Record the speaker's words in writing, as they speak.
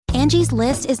Angie's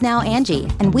List is now Angie,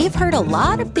 and we've heard a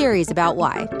lot of theories about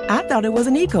why. I thought it was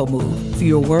an eco move.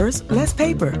 Fewer words, less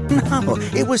paper. No,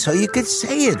 it was so you could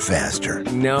say it faster.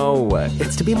 No,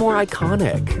 it's to be more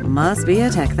iconic. Must be a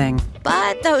tech thing.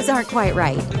 But those aren't quite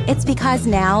right. It's because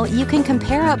now you can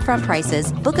compare upfront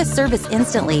prices, book a service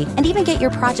instantly, and even get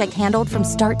your project handled from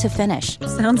start to finish.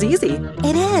 Sounds easy.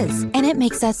 It is, and it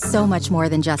makes us so much more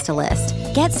than just a list.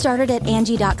 Get started at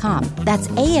Angie.com. That's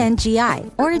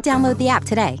ANGI, or download the app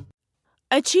today.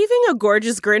 Achieving a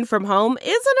gorgeous grin from home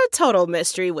isn't a total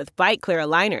mystery with Bite Clear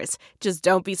aligners. Just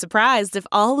don't be surprised if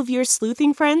all of your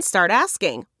sleuthing friends start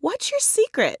asking, "What's your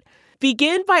secret?"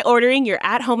 Begin by ordering your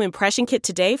at-home impression kit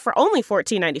today for only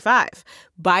 $14.95.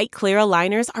 Bite Clear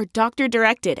aligners are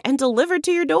doctor-directed and delivered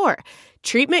to your door.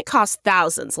 Treatment costs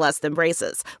thousands less than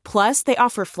braces. Plus, they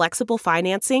offer flexible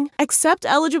financing, accept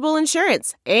eligible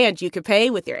insurance, and you can pay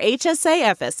with your HSA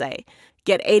FSA.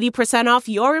 Get 80% off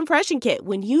your impression kit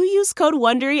when you use code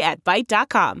WONDERY at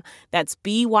Byte.com. That's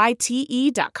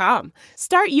BYTE.com.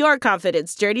 Start your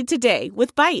confidence journey today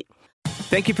with Byte.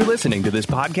 Thank you for listening to this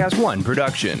Podcast One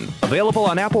production. Available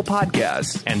on Apple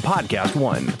Podcasts and Podcast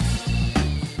One.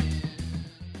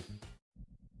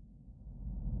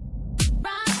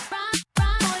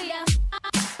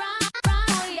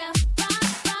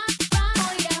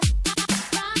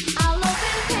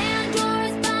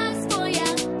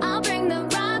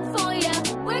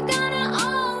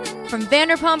 From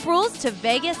Vanderpump Rules to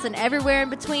Vegas and everywhere in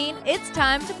between, it's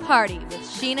time to party with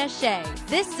Sheena Shea.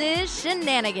 This is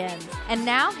Shenanigans. And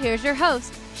now, here's your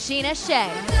host, Sheena Shea.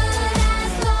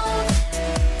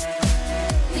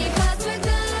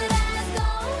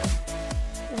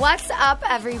 What's up,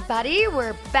 everybody?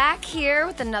 We're back here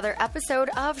with another episode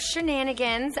of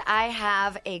Shenanigans. I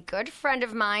have a good friend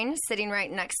of mine sitting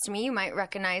right next to me. You might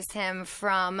recognize him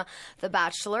from The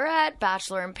Bachelorette,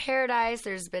 Bachelor in Paradise.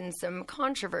 There's been some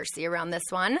controversy around this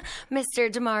one.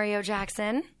 Mr. DeMario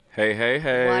Jackson. Hey.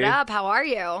 What up? How are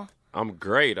you? I'm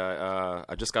great. I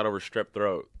just got over strep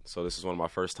throat, so this is one of my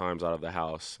first times out of the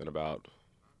house in about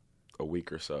a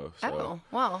week or so. Oh,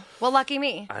 wow. Well, lucky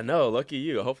me. I know, lucky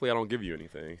you. Hopefully I don't give you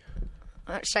anything.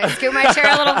 Should I scoot my chair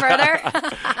a little further?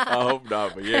 I hope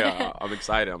not, but yeah, I'm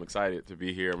excited. I'm excited to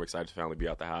be here. I'm excited to finally be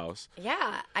out the house.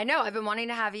 Yeah, I know. I've been wanting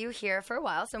to have you here for a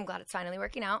while, so I'm glad it's finally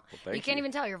working out. Well, you can't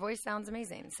even tell. Your voice sounds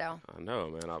amazing. So I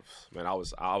know, man. I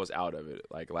was out of it.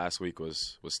 Like last week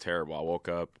was terrible. I woke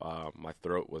up, my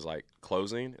throat was like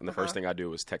closing, and the first thing I do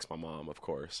was text my mom. Of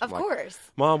course. Of course.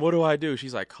 Mom, what do I do?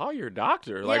 She's like, call your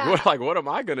doctor. Like, what am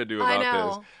I gonna do about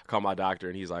this? I call my doctor,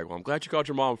 and he's like, well, I'm glad you called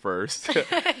your mom first.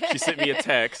 She sent me a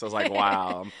text. I was like,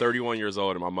 wow, I'm 31 years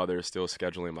old, and my mother is still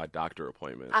scheduling my doctor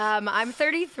appointments. I'm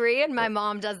 33, and my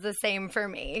mom does the same for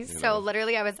me. So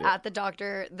literally, I was at the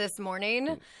doctor this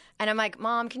morning, and I'm like,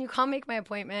 Mom, can you call make my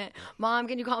appointment? Mom,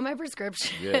 can you call my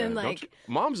prescription? Yeah, like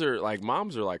moms are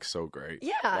like so great.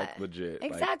 Yeah, like legit.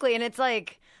 Exactly, and it's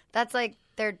like that's like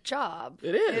their job.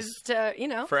 It is to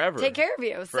forever take care of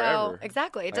you. Forever. So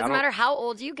exactly, it doesn't matter how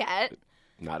old you get.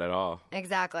 Not at all.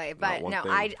 Exactly. But no,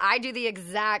 I do the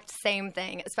exact same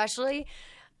thing, especially,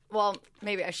 well,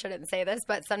 maybe I shouldn't say this,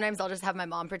 but sometimes I'll just have my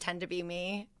mom pretend to be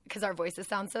me because our voices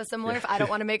sound so similar. If I don't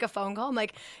want to make a phone call, I'm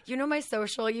like, you know my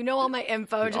social, you know all my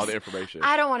info. All the information.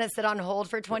 I don't want to sit on hold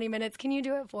for 20 minutes. Can you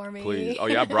do it for me? Please. Oh,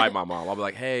 yeah, I bribe my mom. I'll be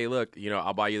like, hey, look,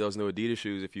 I'll buy you those new Adidas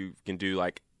shoes if you can do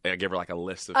like, I give her like a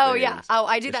list of things. Yeah. Oh,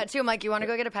 I do that too. I'm like, you want to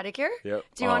go get a pedicure? Yep.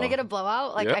 Do you want to get a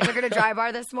blowout? Like, I took her to Dry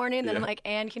Bar this morning. Then Yeah. I'm like,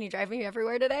 Ann, can you drive me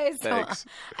everywhere today? So Thanks.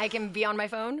 I can be on my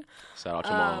phone. Shout out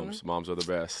to moms. Moms are the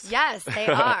best. Yes, they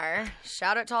are.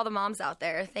 Shout out to all the moms out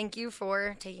there. Thank you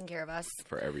for taking care of us.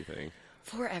 For everything.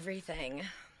 For everything.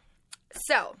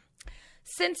 So,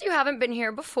 since you haven't been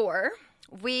here before,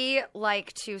 we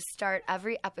like to start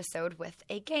every episode with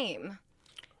a game.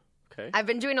 Okay. I've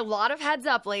been doing a lot of heads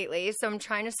up lately, so I'm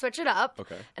trying to switch it up.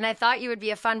 Okay. And I thought you would be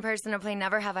a fun person to play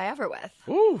Never Have I Ever with.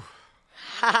 Ooh.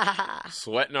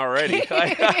 Sweating already.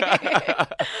 Okay.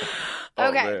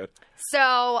 Man.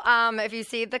 So, if you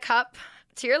see the cup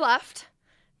to your left,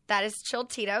 that is chilled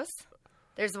Tito's.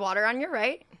 There's water on your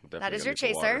right. Definitely that is your gonna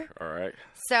need some chaser. water. All right.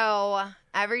 So,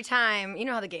 every time, you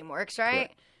know how the game works, right?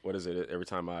 What is it? Every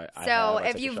time I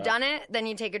if you've done it, then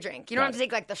you take a drink. You don't have to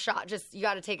take like the shot. Just you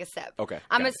got to take a sip. Okay.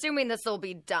 I'm assuming this will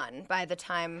be done by the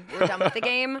time we're done with the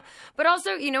game. But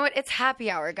also, you know what? It's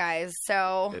happy hour, guys.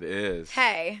 So it is.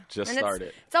 Hey, just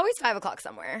started. It's always 5:00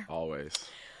 somewhere. Always.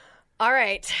 All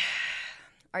right.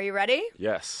 Are you ready?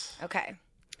 Yes. Okay.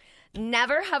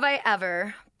 Never have I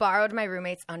ever borrowed my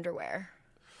roommate's underwear.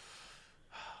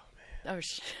 Oh man.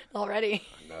 Oh already.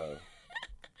 No.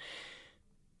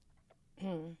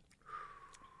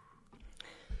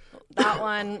 That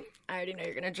one, I already know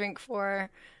you're going to drink for.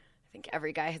 I think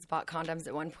every guy has bought condoms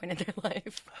at one point in their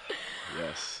life.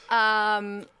 Yes.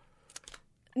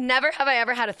 Never have I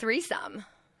ever had a threesome.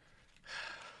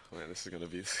 Man, this is going to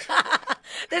be...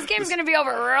 This game's going to be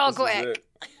over real quick.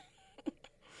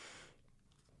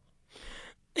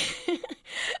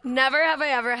 Never have I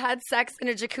ever had sex in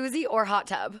a jacuzzi or hot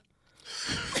tub.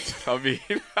 I mean...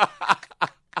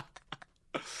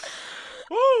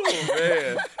 Woo,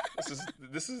 man.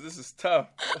 This is tough.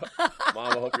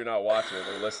 Mom, I hope you're not watching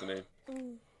or listening.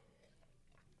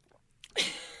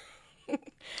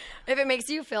 If it makes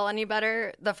you feel any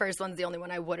better, the first one's the only one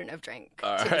I wouldn't have drank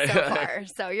All right. so far.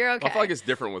 So you're okay. I feel like it's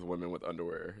different with women with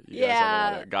underwear.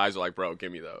 Guys are like, bro,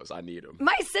 give me those. I need them.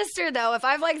 My sister, though, if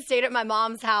I've like stayed at my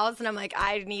mom's house and I'm like,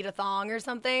 I need a thong or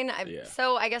something,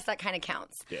 so I guess that kind of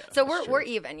counts. Yeah, so we're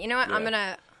even. You know what?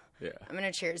 Yeah. I'm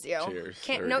gonna cheers you.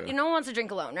 Cheers. No one wants to drink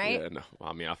alone, right? Yeah, no.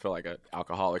 I mean, I feel like an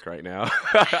alcoholic right now.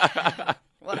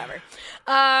 Whatever.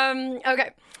 Okay.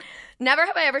 Never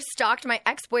have I ever stalked my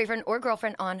ex-boyfriend or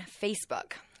girlfriend on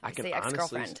Facebook. I can say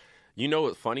ex-girlfriend. You know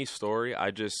what? Funny story.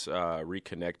 I just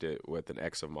reconnected with an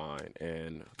ex of mine,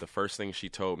 and the first thing she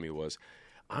told me was,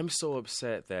 "I'm so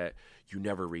upset that you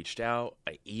never reached out.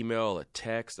 An email, a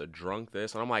text, a drunk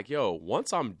this." And I'm like, "Yo,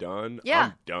 once I'm done,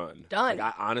 I'm done. Done." Like,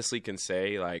 I honestly can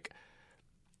say, like,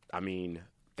 I mean,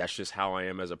 that's just how I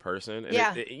am as a person. And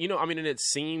and it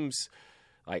seems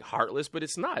like heartless, but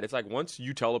it's not. It's like once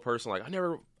you tell a person, like, I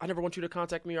never want you to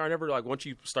contact me, or I never, like, once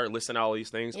you start listing out all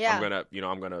these things, I'm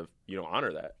gonna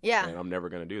honor that. Yeah. And I'm never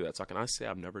gonna do that. So can I say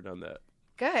I've never done that?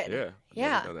 Good.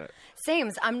 Yeah. Never done that.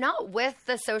 Sames. I'm not with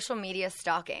the social media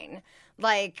stalking.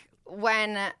 Like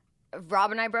when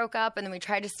Rob and I broke up and then we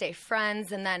tried to stay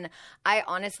friends, and then I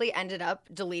honestly ended up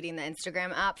deleting the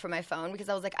Instagram app from my phone because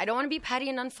I was like, I don't want to be petty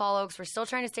and unfollow because we're still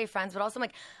trying to stay friends, but also I'm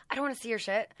like, I don't want to see your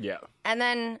shit. Yeah. And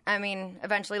then, I mean,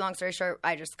 eventually, long story short,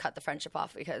 I just cut the friendship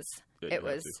off because it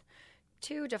was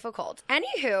too difficult.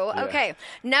 Anywho, okay.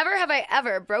 Never have I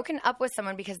ever broken up with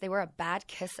someone because they were a bad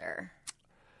kisser.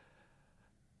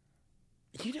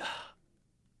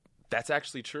 That's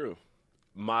actually true.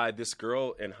 This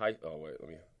girl in high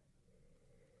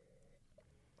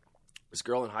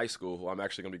school who I'm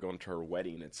actually going to be going to her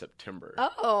wedding in September.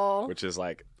 Oh. Which is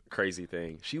like a crazy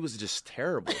thing. She was just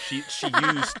terrible. She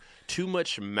used too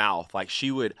much mouth. Like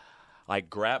she would like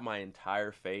grab my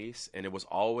entire face, and it was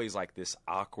always like this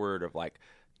awkward of like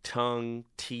tongue,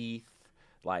 teeth,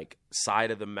 like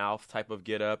side of the mouth type of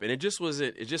get up, and it just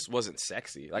wasn't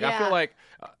sexy. Like I feel like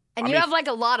And you have, like,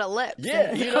 a lot of lips.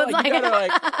 Yeah. You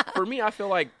gotta, for me, I feel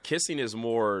like kissing is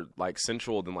more, like,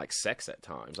 sensual than, like, sex at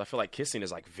times. I feel like kissing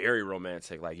is, like, very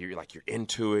romantic. Like, you're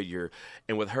into it.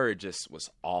 And with her, it just was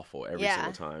awful every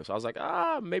single time. So I was like,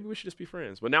 maybe we should just be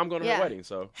friends. But now I'm going to her wedding,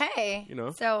 so. Hey. You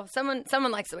know. So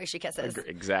someone likes the way she kisses.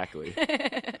 Exactly.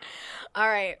 All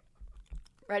right.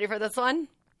 Ready for this one?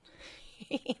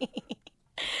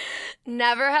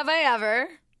 Never have I ever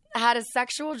had a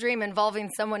sexual dream involving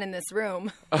someone in this room.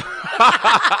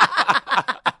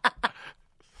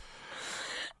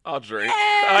 I'll drink.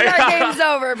 And our game's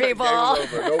over, people.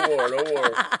 Game's over. No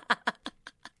more.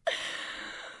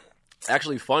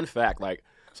 Actually, fun fact, like,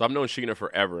 so I've known Sheena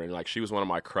forever, and, like, she was one of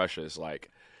my crushes,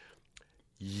 like,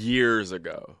 years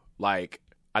ago. Like,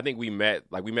 I think we met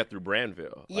through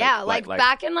Brandville. Yeah, like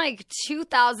back in, like,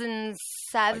 2007.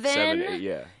 Like 7, 8,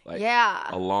 yeah. Like, yeah.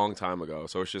 A long time ago.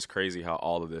 So it's just crazy how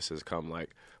all of this has come,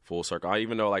 like, full circle. I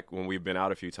even know, like, when we've been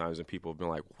out a few times and people have been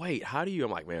like, wait, how do you?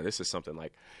 I'm like, man, this is something,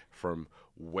 like, from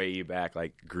way back,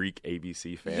 like, Greek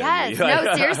ABC family. Yes.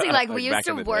 No, seriously. Like, we used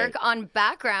to work on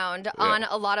background on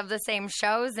a lot of the same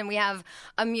shows, and we have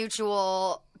a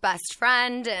mutual best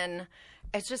friend, and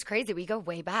it's just crazy. We go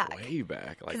way back. Way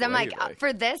back. Because I'm like,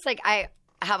 for this, like, I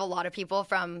have a lot of people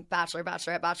from Bachelor,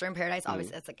 Bachelorette, Bachelor in Paradise.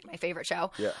 Obviously, that's, like, my favorite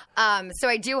show. Yeah. So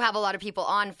I do have a lot of people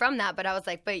on from that, but I was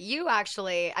like, but you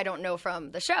actually, I don't know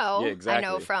from the show. Yeah, exactly. I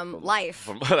know from life.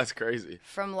 That's crazy.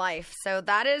 From life. So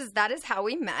that is how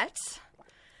we met.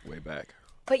 Way back.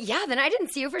 But yeah, then I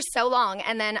didn't see you for so long,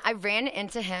 and then I ran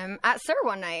into him at SUR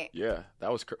one night. Yeah,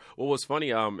 that was what was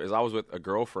funny is I was with a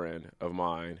girlfriend of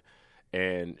mine,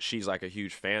 and she's, like, a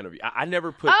huge fan of you. I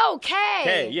never put... Oh,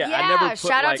 Kay. Yeah. I never put,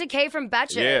 shout out to Kay from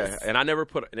Betches. Yeah, and I never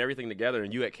put everything together,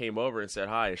 and you came over and said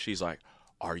hi, and she's like,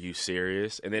 are you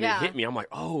serious? And then it hit me. I'm like,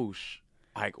 oh,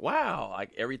 like, wow.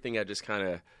 Like, everything had just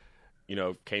kind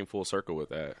of, came full circle with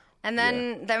that. And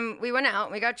then we went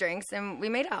out, we got drinks, and we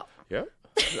made out. Yeah.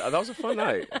 That was a fun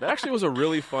night. That actually was a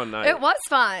really fun night. It was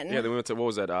fun. Yeah, then we went to, what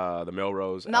was that, the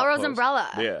Melrose Outpost. Umbrella.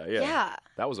 Yeah.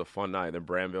 That was a fun night. Then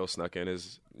Brandville snuck in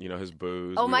his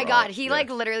booze. Oh, my God. He, like,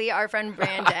 literally, our friend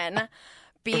Brandon,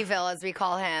 Beeville, as we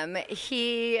call him,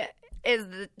 he is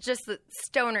just the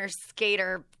stoner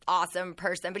skater awesome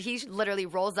person, but he literally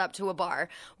rolls up to a bar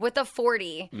with a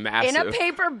 40 Massive. in a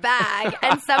paper bag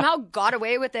and somehow got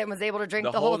away with it and was able to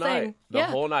drink the whole thing. The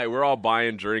whole night. We're all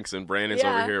buying drinks and Brandon's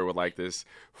over here with like this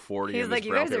 40 He's in like, this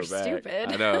you brown guys are paper bag.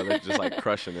 stupid. I know. They're just like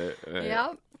crushing it. Yep.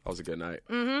 That was a good night.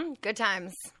 Mm-hmm. Good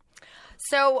times.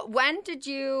 So when did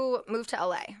you move to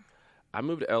LA? I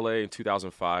moved to LA in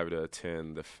 2005 to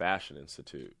attend the Fashion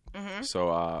Institute. Mm-hmm. So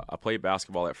I played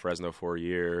basketball at Fresno for a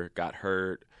year, got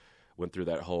hurt, went through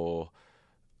that whole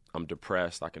I'm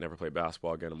depressed, I can never play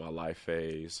basketball again in my life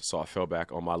phase. So I fell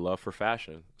back on my love for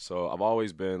fashion. So I've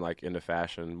always been like into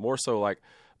fashion, more so like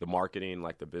the marketing,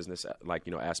 like the business, like,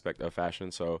 you know, aspect of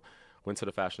fashion. So went to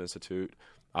the Fashion Institute.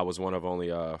 I was one of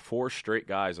only 4 straight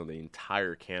guys on the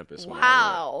entire campus when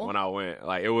I went.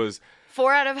 Like, it was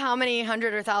 4 out of how many,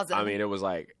 100 or 1,000? I mean, it was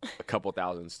like a couple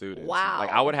thousand students. Wow. Like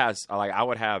I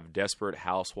would have Desperate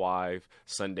Housewife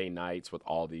Sunday nights with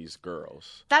all these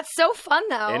girls. That's so fun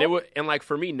though. And like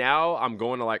for me now, I'm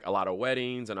going to like a lot of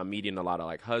weddings and I'm meeting a lot of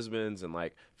like husbands and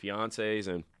like fiancés,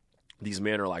 and these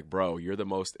men are like, bro, you're the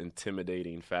most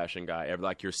intimidating fashion guy ever.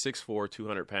 Like, you're 6'4",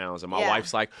 200 pounds. And my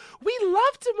wife's like, we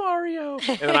love DeMario.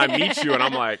 And then I meet you and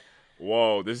I'm like,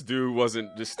 whoa, this dude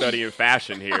wasn't just studying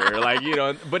fashion here. Like, you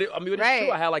know, but it's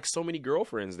true. I had like so many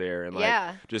girlfriends there and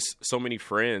like just so many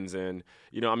friends. And,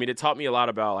 you know, I mean, it taught me a lot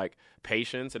about like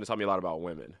patience and it taught me a lot about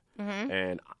women. Mm-hmm.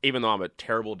 And even though I'm a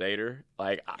terrible dater,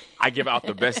 like I give out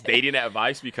the best dating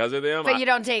advice because of them. But you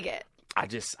don't take it. I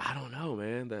don't know,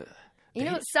 man. You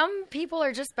know, some people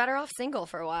are just better off single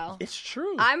for a while. It's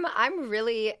true. I'm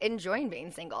really enjoying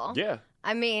being single. Yeah.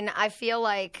 I mean, I feel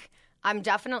like I'm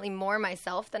definitely more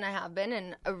myself than I have been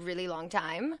in a really long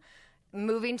time.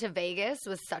 Moving to Vegas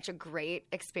was such a great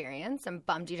experience. I'm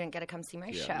bummed you didn't get to come see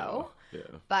my show. No.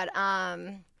 Yeah. But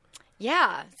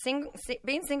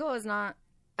being single is not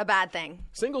a bad thing.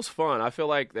 Single's fun. I feel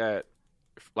like that.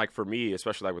 Like for me,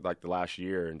 especially like with like the last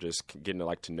year and just getting to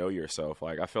like to know yourself,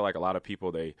 like I feel like a lot of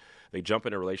people they jump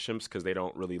into relationships because they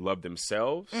don't really love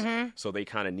themselves, so they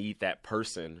kind of need that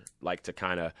person like to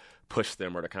kind of push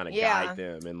them or to kind of guide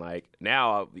them. And like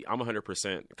now I'm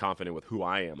 100% confident with who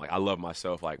I am. Like I love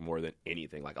myself like more than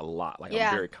anything, like a lot. Like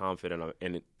I'm very confident,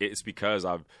 and it's because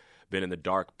I've been in the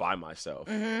dark by myself,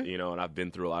 you know, and I've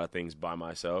been through a lot of things by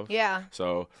myself. Yeah.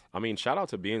 So I mean, shout out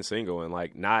to being single and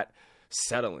like not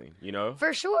settling, you know?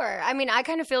 For sure. I mean, I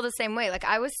kind of feel the same way. Like,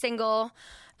 I was single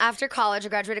after college. I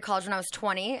graduated college when I was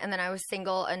 20, and then I was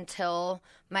single until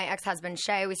my ex-husband,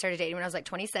 Shay, we started dating when I was, like,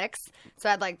 26. So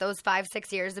I had, like, those 5-6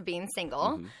 years of being single.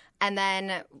 Mm-hmm. And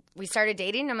then we started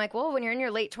dating. I'm like, well, when you're in your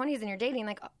late 20s and you're dating,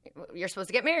 like, you're supposed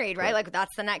to get married, right? Like,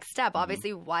 that's the next step. Mm-hmm.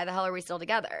 Obviously, why the hell are we still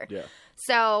together? Yeah.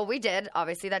 So we did.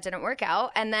 Obviously, that didn't work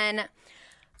out. And then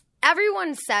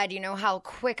everyone said, you know, how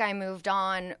quick I moved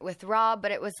on with Rob,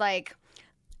 but it was like,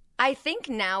 I think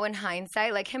now in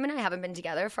hindsight, like him and I haven't been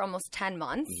together for almost 10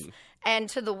 months. Mm-hmm. And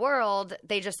to the world,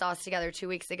 they just saw us together 2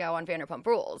 weeks ago on Vanderpump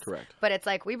Rules. Correct. But it's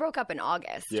like we broke up in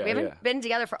August. Yeah, we haven't been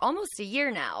together for almost a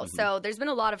year now. Mm-hmm. So there's been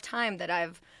a lot of time that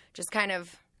I've just kind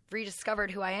of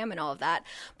rediscovered who I am and all of that.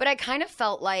 But I kind of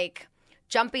felt like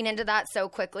jumping into that so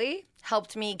quickly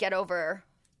helped me get over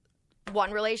one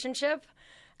relationship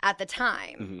at the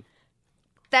time. Mm-hmm.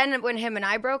 Then when him and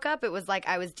I broke up, it was like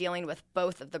I was dealing with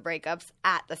both of the breakups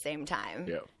at the same time.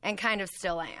 Yeah. And kind of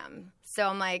still am. So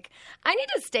I'm like, I need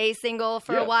to stay single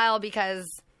for a while because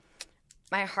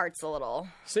my heart's a little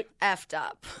effed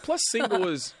up. Plus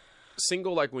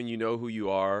single like when you know who you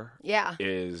are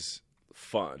is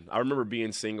fun. I remember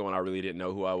being single and I really didn't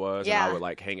know who I was. Yeah. And I would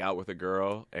like hang out with a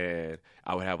girl and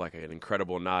I would have like an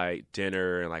incredible night,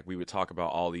 dinner, and like we would talk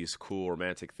about all these cool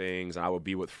romantic things, and I would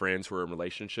be with friends who are in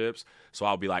relationships. So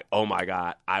I'll be like, oh my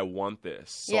God, I want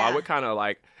this. So I would kind of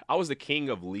like, I was the king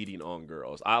of leading on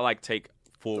girls. I like take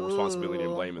full responsibility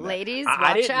and blame in that. Ladies,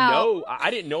 I didn't out. know. I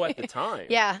didn't know at the time.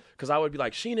 Yeah. Because I would be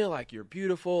like, Sheena, like, you're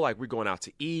beautiful. Like, we're going out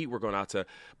to eat. We're going out to...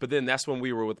 But then that's when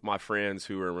we were with my friends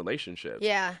who were in relationships.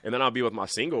 Yeah. And then I'll be with my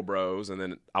single bros, and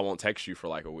then I won't text you for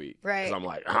like a week. Right. Because I'm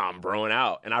like, I'm broing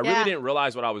out. And I really didn't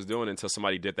realize what I was doing until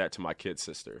somebody did that to my kid's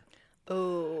sister.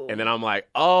 Ooh. And then I'm like,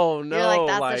 oh, no. You're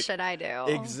like, that's the shit I do.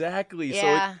 Exactly.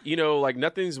 Yeah. So, you know, like,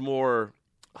 nothing's more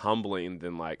humbling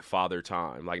than like father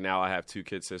time. Like now I have 2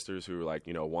 kid sisters who are like,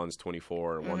 you know, one's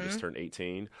 24 and one just turned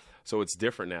 18. So it's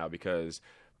different now because,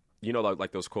 you know,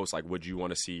 like those quotes, like, would you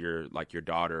want to see your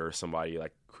daughter or somebody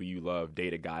like who you love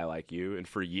date a guy like you? And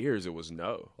for years it was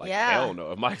no. Like, hell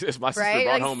no. If my sister brought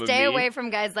like, home stay me, away from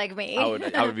guys like me.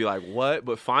 I would be like, what?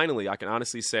 But finally I can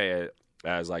honestly say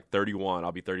as like 31,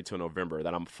 I'll be 32 in November,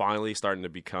 that I'm finally starting to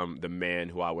become the man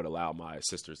who I would allow my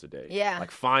sisters to date. Yeah. Like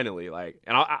finally, like,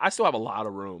 and I still have a lot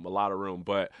of room,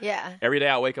 but every day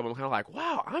I wake up, I'm kind of like,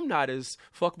 wow, I'm not as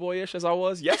fuckboyish as I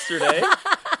was yesterday.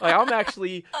 Like I'm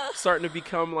actually starting to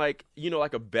become like, you know,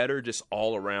 like a better, just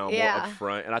all around, more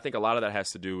upfront. And I think a lot of that has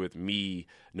to do with me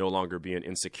no longer being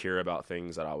insecure about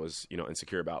things that I was, you know,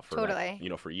 insecure about for, like, you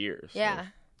know, for years. Yeah. So,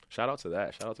 shout out to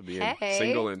that. Shout out to being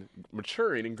single and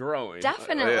maturing and growing.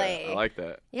 Definitely. I like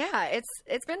that. Yeah,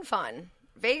 it's been fun.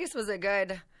 Vegas was a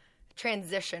good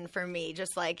transition for me,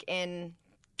 just like in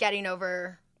getting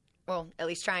over, well, at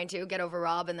least trying to get over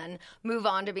Rob and then move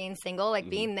on to being single. Like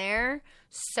being there,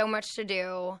 so much to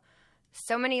do.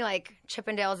 So many like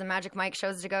Chippendales and Magic Mike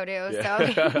shows to go to.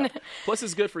 Yeah. So I mean, plus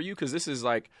it's good for you because this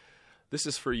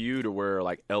is for you to where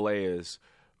like LA is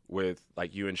with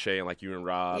like you and Shay and like you and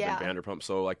Rob and Vanderpump.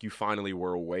 So like you finally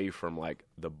were away from like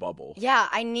the bubble. Yeah,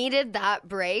 I needed that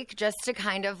break just to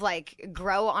kind of like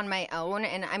grow on my own.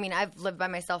 And I mean, I've lived by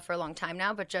myself for a long time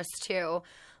now, but just to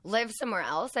live somewhere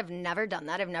else, I've never done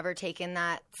that. I've never taken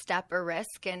that step or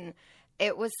risk. And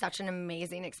it was such an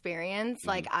amazing experience.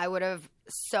 Like I would have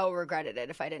so regretted it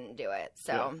if I didn't do it.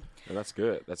 So yeah, that's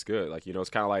good. That's good. Like, you know, it's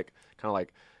kind of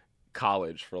like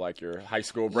college for like your high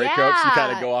school breakups. You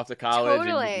kind of go off to college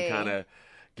and you kind of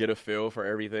get a feel for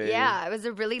everything. Yeah, it was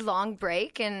a really long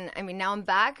break, and I mean now I'm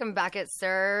back at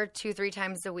SIR 2-3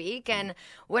 times a week, and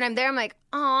when I'm there I'm like,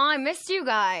 oh, I missed you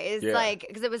guys, like,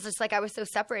 because it was just like I was so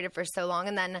separated for so long.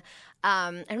 And then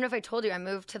I don't know if I told you I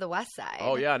moved to the West Side.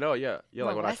 Oh yeah, no, yeah,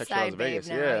 like when I texted you I was in Vegas.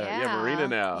 Yeah, Marina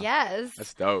now. Yes,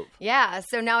 that's dope. Yeah,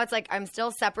 so now it's like I'm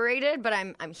still separated, but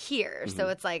I'm here, so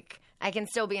it's like I can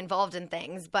still be involved in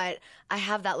things, but I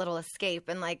have that little escape.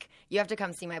 And, like, you have to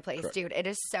come see my place, dude. It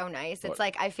is so nice. It's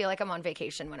like I feel like I'm on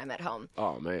vacation when I'm at home.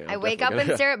 Oh, man. I wake up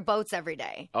and stare at boats every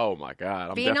day. Oh, my God.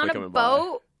 I'm Being definitely on a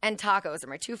boat and tacos are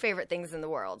my two favorite things in the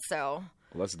world. So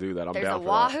let's do that. I'm there's down for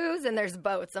that. There's Wahoos and there's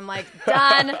boats. I'm like,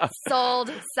 done,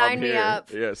 sold, sign me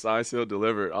up. Yeah, sign, seal,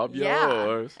 delivered. I'm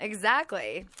yours.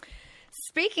 Exactly.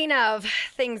 Speaking of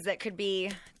things that could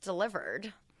be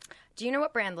delivered, do you know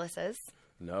what brandless is?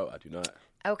 No, I do not.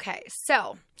 Okay,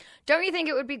 so don't you think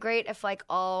it would be great if like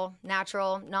all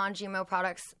natural, non-GMO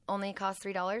products only cost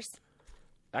 $3?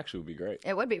 Actually, it would be great.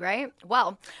 It would be, right?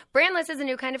 Well, Brandless is a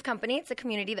new kind of company. It's a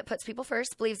community that puts people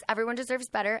first, believes everyone deserves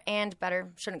better, and better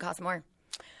shouldn't cost more.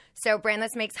 So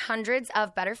Brandless makes hundreds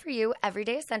of better-for-you,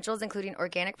 everyday essentials, including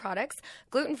organic products,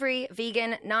 gluten-free,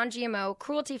 vegan, non-GMO,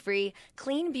 cruelty-free,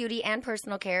 clean beauty and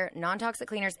personal care, non-toxic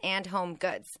cleaners, and home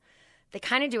goods. They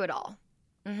kind of do it all.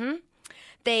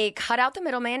 They cut out the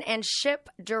middleman and ship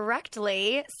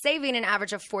directly, saving an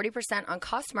average of 40% on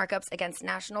cost markups against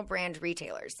national brand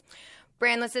retailers.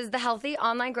 Brandless is the healthy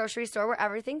online grocery store where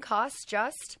everything costs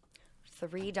just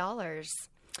 $3.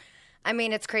 I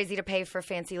mean, it's crazy to pay for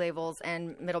fancy labels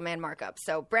and middleman markups.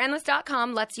 So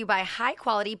Brandless.com lets you buy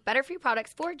high-quality, better-for-you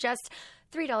products for just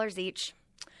 $3 each.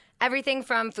 Everything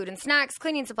from food and snacks,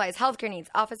 cleaning supplies, healthcare needs,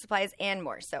 office supplies, and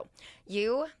more. So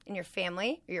you and your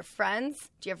family, or your friends,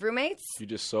 do you have roommates? You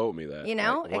just sold me that. You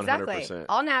know, like 100%. Exactly.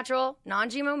 All natural,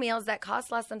 non-GMO meals that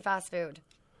cost less than fast food.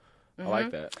 I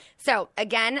like that. So,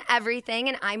 again, everything,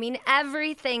 and I mean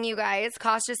everything, you guys,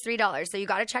 costs just $3. So you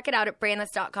got to check it out at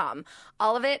Brandless.com.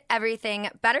 All of it, everything,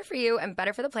 better for you and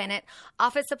better for the planet.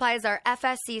 Office supplies are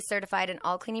FSC certified, and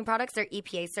all cleaning products are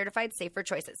EPA certified, safer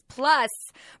choices. Plus,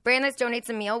 Brandless donates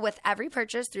a meal with every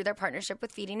purchase through their partnership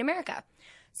with Feeding America.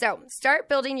 So start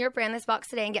building your Brandless box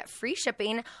today and get free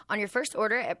shipping on your first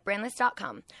order at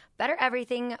Brandless.com. Better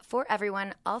everything for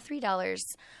everyone, all $3.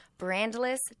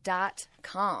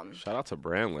 Brandless.com. Shout out to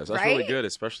Brandless. That's really good,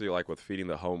 especially like with feeding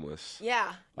the homeless.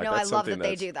 Yeah. Like, no, I love that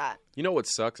they do that. You know what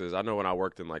sucks is I know when I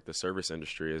worked in like the service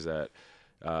industry is that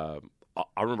I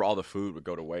remember all the food would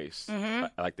go to waste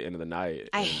at like the end of the night.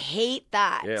 I hate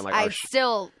that. Yeah, and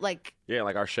like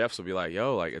like our chefs would be like,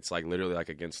 yo, like it's like literally like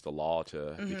against the law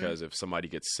to because if somebody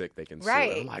gets sick they can sue.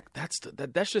 I'm like, that's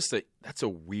a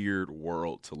weird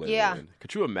world to live in.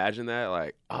 Could you imagine that?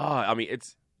 Like,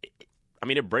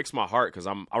 it breaks my heart because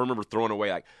I remember throwing away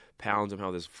like pounds of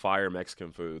this fire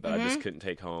Mexican food that I just couldn't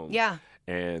take home. Yeah.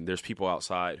 And there's people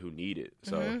outside who need it.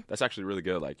 So that's actually really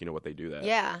good. Like, you know, what they do that.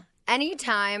 Yeah.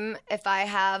 Anytime if I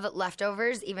have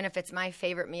leftovers, even if it's my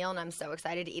favorite meal and I'm so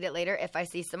excited to eat it later, if I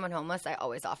see someone homeless, I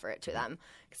always offer it to them.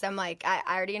 Because I'm like, I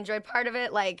already enjoyed part of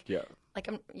it. Like, like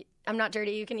I'm not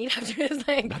dirty. You can eat after this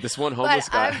thing. Not this one homeless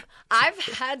guy. I've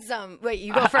had some. Wait,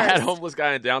 you go first. I had a homeless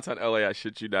guy in downtown LA. I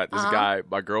shit you not. This guy,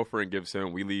 my girlfriend gives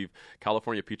him. We leave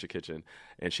California Pizza Kitchen,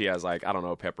 and she has like, I don't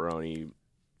know, pepperoni,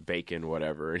 bacon,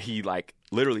 whatever. And he like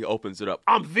literally opens it up.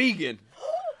 I'm vegan.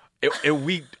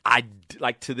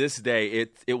 To this day,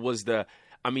 it was the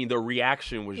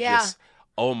reaction was just,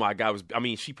 oh my God.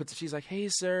 She's like, hey,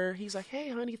 sir. He's like, hey,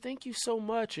 honey, thank you so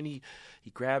much. And he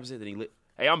grabs it and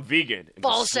hey, I'm vegan. And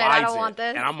bullshit, I don't want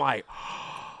this. And I'm like,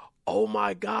 oh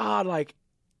my God. Like,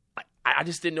 I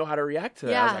just didn't know how to react to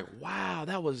that. I was like, wow,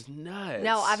 that was nuts.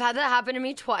 No, I've had that happen to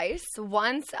me twice.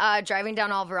 Once, driving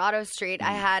down Alvarado Street,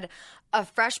 I had a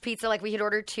fresh pizza. Like, we had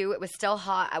ordered 2. It was still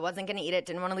hot. I wasn't going to eat it.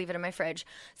 Didn't want to leave it in my fridge.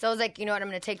 So I was like, you know what? I'm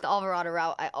going to take the Alvarado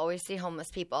route. I always see homeless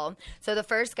people. So the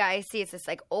first guy I see, it's this,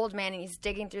 like, old man, and he's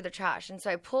digging through the trash. And so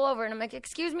I pull over, and I'm like,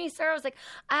 excuse me, sir. I was like,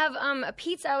 I have a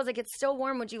pizza. I was like, it's still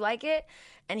warm. Would you like it?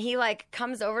 And he, like,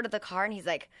 comes over to the car, and he's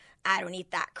like, I don't eat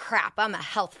that crap. I'm a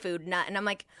health food nut. And I'm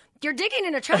like, you're digging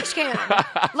in a trash can.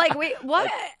 Like, wait, what?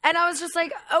 And I was just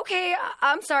like, okay,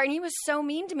 I'm sorry. And he was so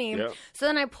mean to me. Yep. So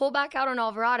then I pull back out on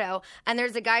Alvarado, and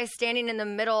there's a guy standing in the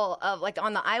middle of, like,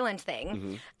 on the island thing.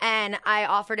 Mm-hmm. And I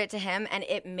offered it to him, and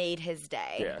it made his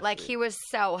day. Yeah, like, he was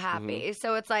so happy. Mm-hmm.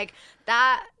 So it's like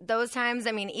those times,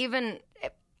 even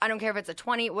I don't care if it's a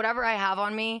 20, whatever I have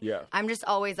on me. Yeah. I'm just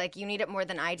always like, you need it more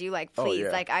than I do. Like, please.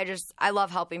 Like, I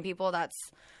love helping people. That's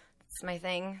my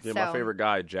thing. Yeah, my favorite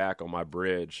guy, Jack, on my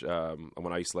bridge,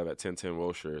 when I used to live at 1010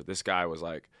 Wilshire, this guy was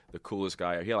like the coolest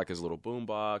guy. He had like his little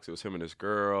boombox. It was him and his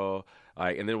girl.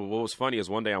 And then what was funny is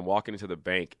one day I'm walking into the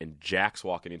bank, and Jack's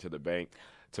walking into the bank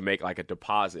to make like a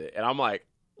deposit. And I'm like,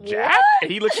 Jack? What?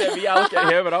 And he looks at me, I look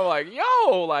at him, and I'm like,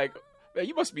 yo, like, man,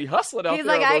 you must be hustling out there. He's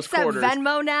like, I accept corners.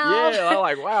 Venmo now. Yeah, I'm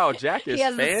like, wow, Jack is he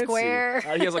has fancy. The square.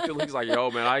 He's like, yo,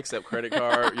 man, I accept credit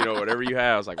card, whatever you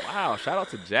have. I was like, wow, shout out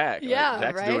to Jack. Yeah,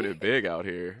 like, Jack's doing it big out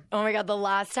here. Oh my God, the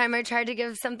last time I tried to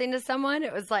give something to someone,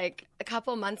 it was like a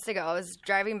couple months ago. I was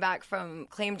driving back from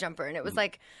Claim Jumper, and it was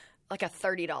like a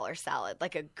 $30 salad,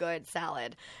 like a good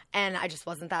salad. And I just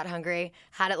wasn't that hungry.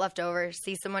 Had it left over,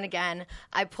 see someone again.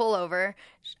 I pull over,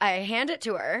 I hand it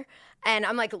to her. And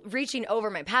I'm, like, reaching over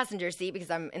my passenger seat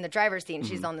because I'm in the driver's seat and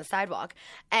she's on the sidewalk.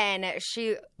 And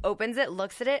she opens it,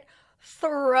 looks at it,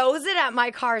 throws it at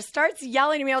my car, starts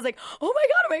yelling at me. I was like, oh,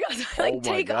 my God. So I,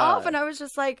 take off. And I was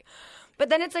just like, but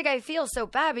then it's like I feel so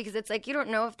bad because it's like you don't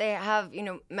know if they have,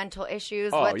 mental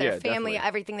issues with their family, definitely.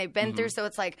 Everything they've been through. So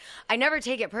it's like I never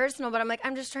take it personal, but I'm like,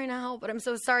 I'm just trying to help. But I'm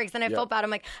so sorry because then I felt bad. I'm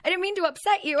like, I didn't mean to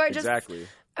upset you. I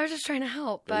was just trying to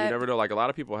help. But you never know. Like, a lot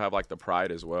of people have, like, the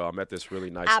pride as well. I met this really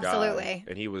nice guy.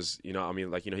 And he was, he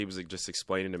was just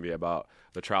explaining to me about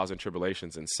the trials and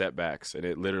tribulations and setbacks. And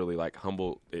it literally, like,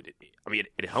 humbled me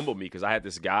because I had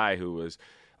this guy who was,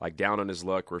 like, down on his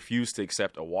luck, refused to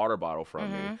accept a water bottle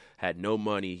from me, had no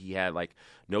money. He had, like,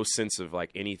 no sense of,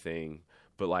 like, anything.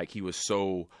 But, like, he was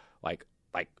so, like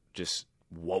just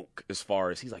woke as far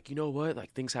as he's like, you know what,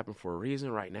 like, things happen for a reason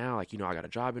right now. Like, I got a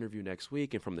job interview next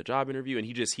week, and from the job interview, and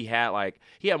he had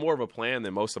more of a plan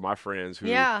than most of my friends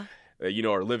who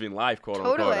are living life, quote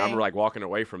unquote. I'm like walking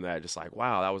away from that just like,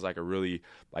 wow, that was like a really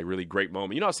great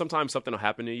moment. Sometimes something will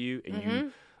happen to you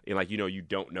and you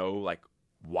don't know like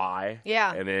why.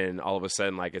 Yeah. And then all of a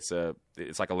sudden, like,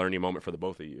 it's like a learning moment for the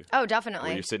both of you. Oh, definitely.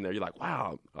 When you're sitting there, you're like,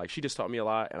 wow, like, she just taught me a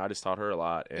lot and I just taught her a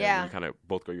lot, and you kind of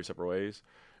both go your separate ways.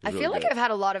 I feel like I've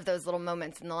had a lot of those little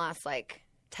moments in the last,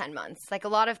 10 months. Like, a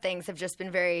lot of things have just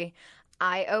been very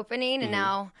eye-opening. And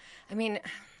now, I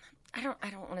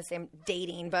don't want to say I'm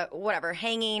dating, but whatever,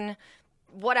 hanging,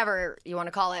 whatever you want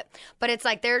to call it. But it's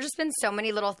like there have just been so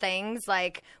many little things,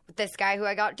 like with this guy who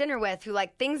I got dinner with, who,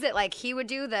 like, things that, like, he would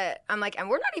do that I'm like, and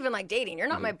we're not even, like, dating. You're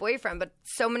not my boyfriend. But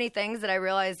so many things that I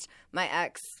realized my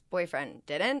ex-boyfriend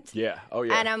didn't. Yeah. Oh,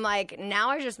 yeah. And I'm like,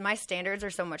 now my standards are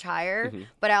so much higher.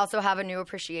 But I also have a new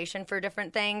appreciation for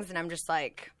different things. And I'm just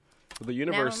like... The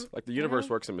universe,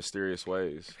 works in mysterious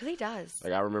ways. It really does.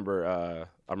 Like, I remember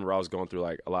I was going through,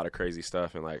 like, a lot of crazy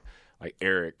stuff. And, like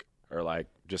Eric... or, like,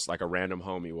 just, like, a random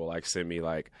homie will, like, send me,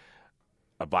 like,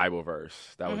 a Bible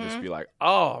verse that would just be like,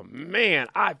 oh, man,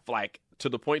 to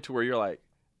the point to where you're like,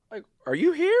 are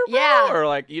you here, bro? Yeah. Or,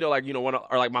 like,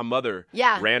 or, like, my mother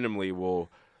randomly will,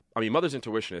 mother's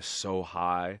intuition is so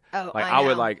high. Oh, like, I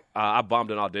would, like, I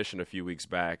bombed an audition a few weeks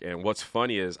back, and what's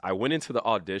funny is I went into the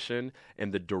audition,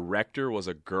 and the director was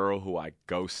a girl who I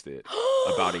ghosted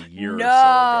about a year or so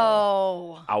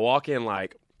ago. I walk in,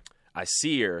 like, I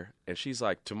see her, and she's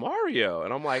like, DeMario.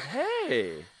 And I'm like,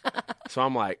 hey. So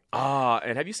I'm like,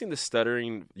 and have you seen the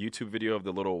stuttering YouTube video of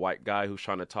the little white guy who's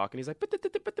trying to talk? And he's like, no,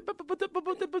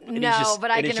 but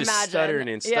I can imagine. Stuttering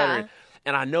and stuttering. Yeah.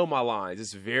 And I know my lines.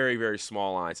 It's very, very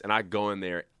small lines. And I go in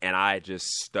there, and I just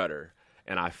stutter,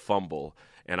 and I fumble.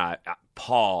 And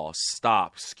pause,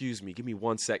 stop, excuse me, give me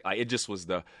 1 sec. Like, it just was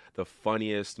the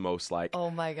funniest, most like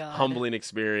oh my God, humbling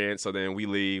experience. So then we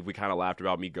leave. We kind of laughed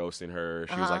about me ghosting her.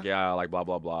 She was like, yeah, like blah,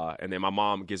 blah, blah. And then my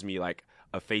mom gives me like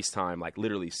a FaceTime, like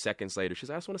literally seconds later. She's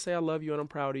like, I just want to say I love you and I'm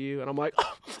proud of you. And I'm like,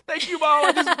 oh, thank you,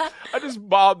 Mom. I just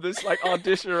bobbed this like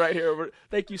audition right here. But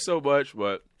thank you so much.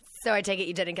 But so I take it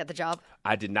you didn't get the job?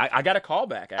 I did not. I got a call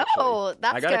back, actually. Oh,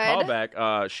 that's good. I got a call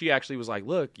back. She actually was like,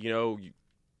 look, you know,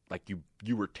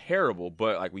 you were terrible,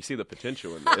 but like we see the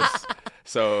potential in this.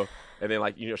 So, and then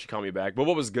like, you know, she called me back. But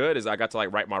what was good is I got to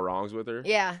like right my wrongs with her.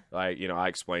 Yeah. Like, you know, I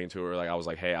explained to her, like I was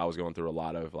like, hey, I was going through a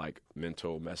lot of like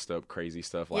mental messed up crazy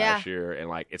stuff last year, and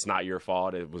like it's not your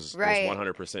fault. It was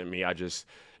 100% me. I just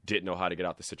didn't know how to get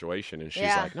out the situation. And she's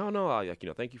like, no, like, you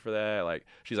know, thank you for that. Like,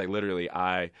 she's like, literally,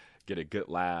 I get a good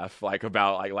laugh like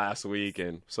about like last week.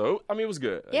 And so, I mean, it was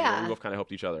good. Yeah. You know, we both kind of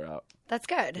helped each other out. That's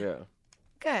good. Yeah.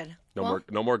 Good. No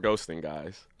more ghosting,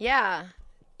 guys. Yeah.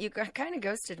 You kind of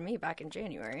ghosted me back in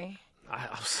January.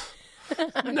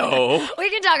 No. We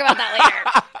can talk about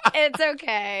that later. It's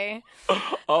okay.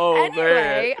 Oh,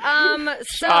 anyway, man.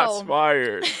 Shots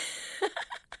fired.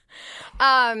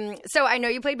 So I know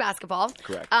you played basketball.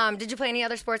 Correct. Did you play any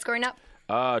other sports growing up?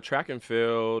 Track and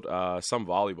field, some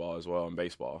volleyball as well, and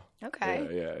baseball.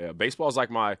 Okay. Yeah. Baseball is like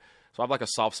so I have like a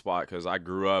soft spot because I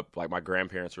grew up, like my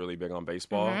grandparents were really big on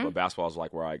baseball, but basketball is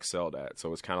like where I excelled at.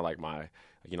 So it's kind of like my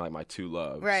two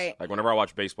loves. Right. Like whenever I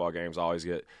watch baseball games, I always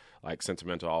get like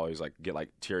sentimental. I always like get like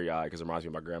teary-eyed because it reminds me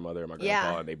of my grandmother and my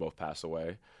grandpa, and they both passed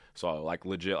away. So like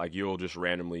legit, like you'll just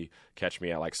randomly catch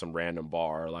me at like some random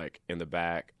bar, like in the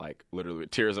back, like literally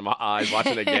with tears in my eyes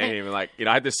watching the game. And like, you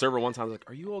know, I had this server one time, I was like,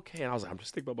 are you okay? And I was like, I'm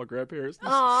just thinking about my grandparents.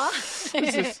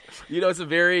 It's you know, it's a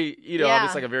very, you know,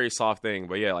 it's like a very soft thing.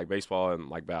 But yeah, like baseball and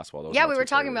like basketball. Those we were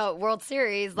talking about World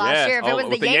Series last year. If it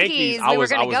was the Yankees, we were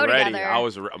going to go ready. together. I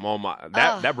was on my,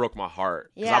 that broke my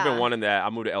heart. Because I've been wanting that. I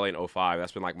moved to LA in 2005.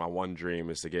 That's been like my one dream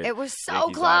is to get It was so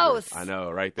Yankees close. Dodgers. I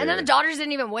know, right there. And then the Dodgers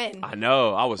didn't even win. I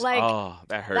know. I was, like,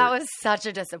 that hurt. That was such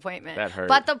a disappointment. That hurt.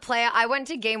 But I went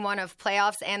to game one of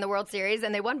playoffs and the World Series,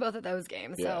 and they won both of those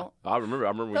games. Yeah. So I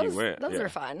remember when you went. Those were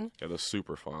fun. Yeah, those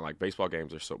super fun. Like baseball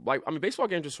games are so baseball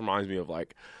game just reminds me of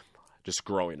like just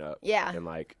growing up. Yeah. And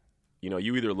like, you know,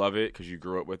 you either love it because you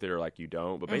grew up with it or like you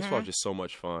don't. But baseball is just so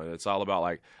much fun. It's all about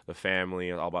like the family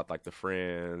and all about like the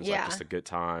friends, like just a good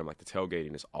time. Like the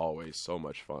tailgating is always so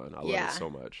much fun. I love it so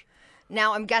much.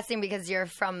 Now, I'm guessing because you're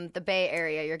from the Bay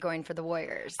Area, you're going for the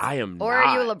Warriors. I am or not.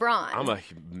 are you LeBron? I'm a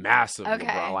massive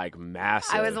LeBron, like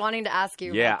massive. I was wanting to ask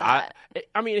you about that.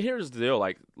 I mean, here's the deal.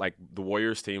 Like the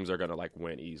Warriors teams are going to like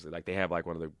win easily. Like they have like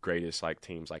one of the greatest like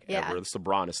teams like ever. It's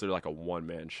LeBron. It's literally like a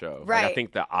one-man show. Right. Like, I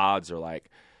think the odds are like,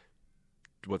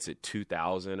 what's it,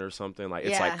 2,000 or something? Like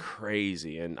it's like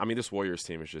crazy. And I mean, this Warriors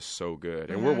team is just so good.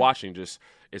 And we're watching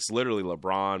it's literally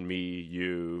LeBron, me,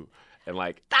 you, and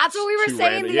like that's what we were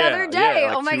saying the other day.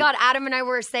 Like oh my God, Adam and I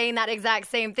were saying that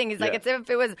exact same thing. He's like, it's if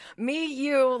it was me,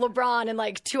 you, LeBron, and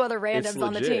like two other randoms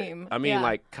on the team. I mean,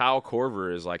 like Kyle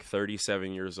Korver is like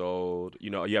 37 years old.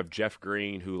 You know, you have Jeff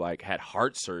Green who like had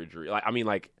heart surgery. Like, I mean,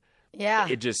 like,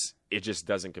 it just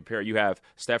doesn't compare. You have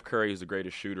Steph Curry, who's the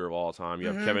greatest shooter of all time. You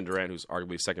have Kevin Durant, who's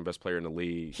arguably the second best player in the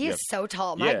league. He is so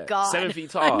tall. My God. 7 feet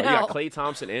tall. You got Klay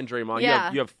Thompson and Draymond.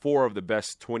 You have four of the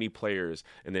best 20 players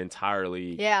in the entire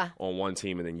league on one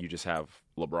team, and then you just have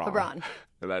LeBron.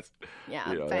 And that's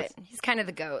but he's kind of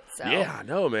the GOAT. So yeah, I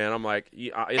know, man. I'm like, he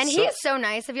is so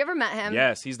nice. Have you ever met him?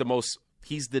 Yes, he's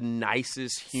the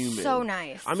nicest human. So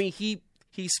nice. I mean,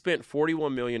 he spent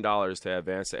 $41 million to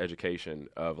advance the education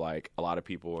of like a lot of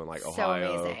people in like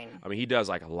Ohio. So amazing. I mean, he does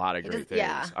like a lot of great things.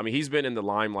 Yeah. I mean, he's been in the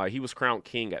limelight. He was crowned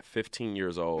king at 15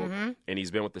 years old, and he's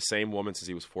been with the same woman since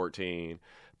he was 14.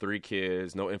 3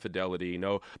 kids, no infidelity,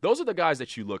 those are the guys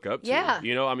that you look up to. Yeah.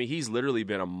 You know, I mean, he's literally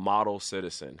been a model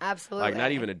citizen. Absolutely. Like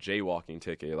not even a jaywalking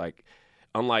ticket. Like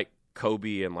unlike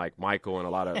Kobe and like Michael and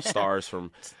a lot of stars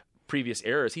from previous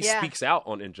eras, he speaks out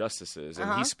on injustices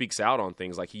and he speaks out on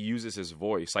things. Like he uses his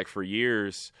voice. Like for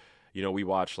years, you know, we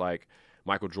watched like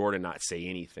Michael Jordan not say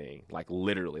anything. Like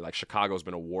literally, like Chicago's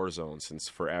been a war zone since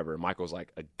forever. Michael's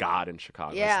like a god in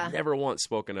Chicago. He's never once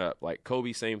spoken up. Like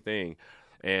Kobe, same thing.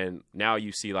 And now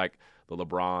you see like the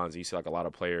LeBrons, you see like a lot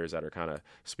of players that are kind of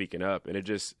speaking up. And it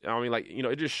just, I mean, like, you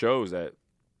know, it just shows that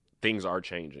things are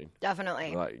changing.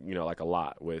 Definitely. Like a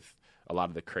lot with a lot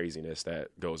of the craziness that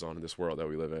goes on in this world that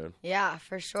we live in. Yeah,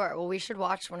 for sure. Well, we should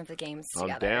watch one of the games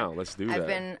together. I'm down. Let's do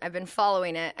that. I've been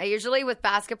following it. With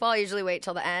basketball, I usually wait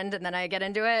till the end and then I get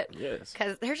into it. Yes.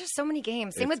 Because there's just so many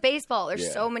games. Same with baseball.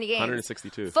 There's so many games.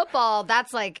 162. Football,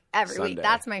 that's like every Sunday. week.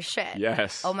 That's my shit.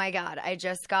 Yes. Oh my God. I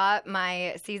just got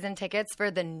my season tickets for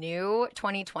the new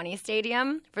 2020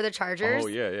 stadium for the Chargers. Oh,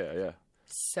 yeah.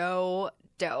 So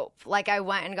dope. Like, I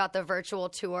went and got the virtual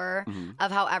tour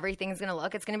of how everything's going to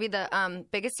look. It's going to be the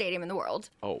biggest stadium in the world.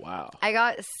 Oh, wow. I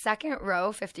got second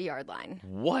row, 50-yard line.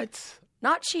 What?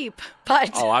 Not cheap,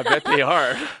 but... Oh, I bet they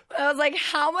are. I was like,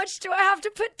 how much do I have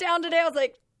to put down today? I was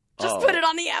like, just put it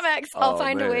on the Amex. I'll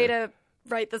find a way to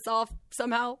write this off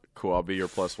somehow. Cool. I'll be your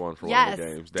 +1 for one of the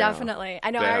games. Yes, definitely. I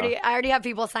know. I already have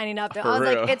people signing up. I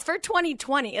was like, it's for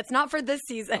 2020. It's not for this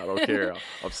season. I don't care.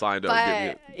 I'm signed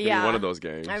up. Give me one of those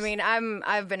games. I mean,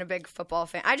 I've been a big football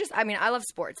fan. I love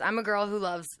sports. I'm a girl who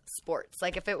loves sports.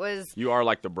 Like, if it was... You are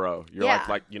like the bro. You're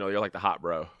you're like the hot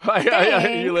bro.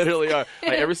 You literally are.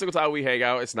 Like, every single time we hang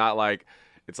out, it's not like...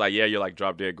 It's like, yeah, you're like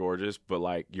drop dead gorgeous, but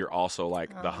like you're also like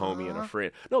the homie and a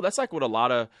friend. No, that's like what a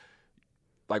lot of...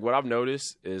 Like, what I've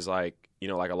noticed is, like,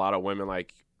 like a lot of women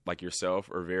like yourself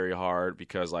are very hard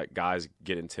because, like, guys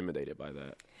get intimidated by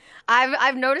that.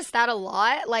 I've noticed that a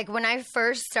lot. Like, when I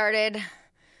first started...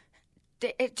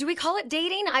 Do we call it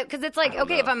dating? Because it's like,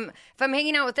 okay, if I'm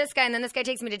hanging out with this guy and then this guy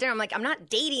takes me to dinner, I'm like, I'm not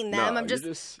dating them. I'm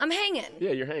I'm hanging.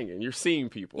 Yeah, you're hanging. You're seeing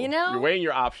people. You're weighing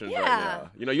your options right now.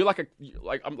 You're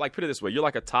put it this way. You're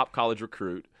like a top college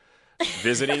recruit.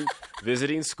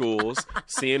 Visiting schools,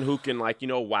 seeing who can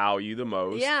wow you the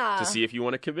most, to see if you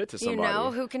want to commit to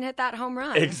somebody. Who can hit that home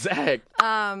run. Exact.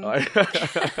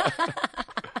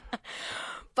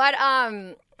 But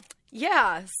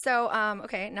yeah. So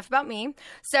okay, enough about me.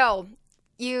 So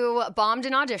you bombed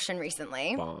an audition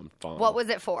recently. Bombed. What was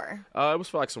it for? It was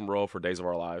for like some role for Days of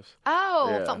Our Lives. Oh,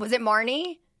 yeah. Was it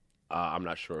Marnie? I'm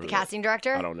not sure. The casting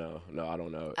director? I don't know. No, I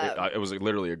don't know. It was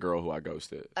literally a girl who I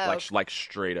ghosted. Like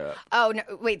straight up. Oh,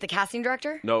 no. Wait, the casting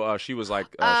director? No, she was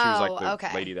like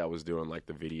the lady that was doing like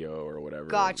the video or whatever.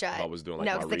 Gotcha. I was doing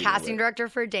because the casting director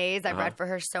for Days, I've read for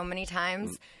her so many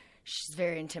times. She's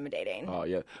very intimidating. Oh,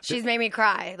 yeah. She's made me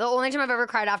cry. The only time I've ever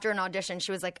cried after an audition,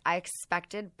 she was like, I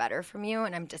expected better from you,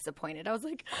 and I'm disappointed. I was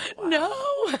like, no.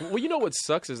 Well, what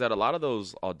sucks is that a lot of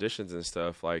those auditions and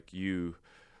stuff, like you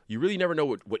really never know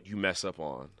what you mess up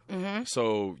on. Mm-hmm.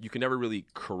 So you can never really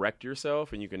correct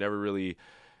yourself, and you can never really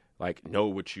know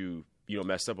what you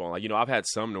messed up on. Like, I've had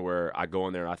some to where I go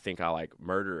in there and I think I like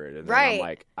murder it, and then I'm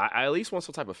like, I at least want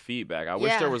some type of feedback. I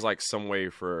wish there was like some way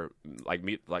for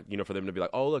me, for them to be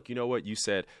like, oh, look, you know what, you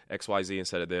said XYZ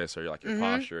instead of this, or like your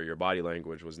posture, your body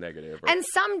language was negative. And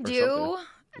some do,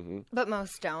 but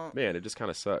most don't. Man, it just kind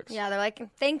of sucks. Yeah, they're like,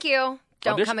 thank you,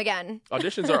 don't come again.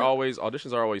 Auditions are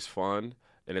always fun.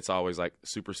 And it's always like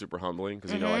super, super humbling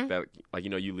because you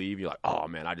leave, you're like, oh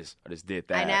man, I just did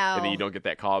that. I know. And then you don't get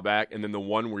that call back. And then the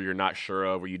one where you're not sure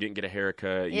of, where you didn't get a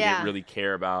haircut, you didn't really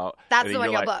care about. That's the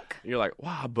one you'll book. You're like,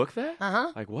 wow, I booked that?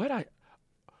 Like what?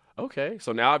 Okay.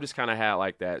 So now I've just kind of had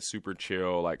like that super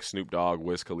chill, like Snoop Dogg,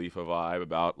 Wiz Khalifa vibe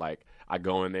about like, I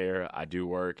go in there, I do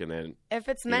work, and then if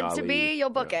it's meant to be, you'll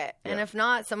book it. And if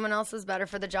not, someone else is better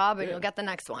for the job, and you'll get the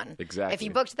next one. Exactly. If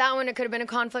you booked that one, it could have been a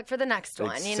conflict for the next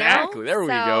one. Exactly. There we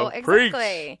go.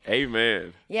 Exactly. Preach.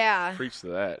 Amen. Yeah. Preach to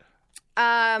that.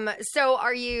 So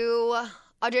are you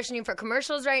auditioning for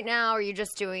commercials right now? Or are you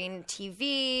just doing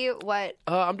TV? What?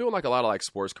 I'm doing like a lot of like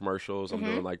sports commercials. I'm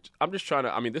doing I'm just trying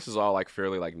to. I mean, this is all like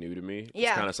fairly like new to me. Yeah.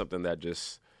 It's kind of something that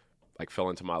just like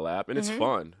fell into my lap, and it's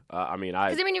fun.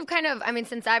 You've kind of,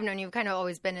 since I've known you, you've kind of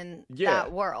always been in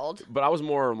that world. But I was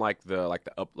more on like the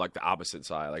opposite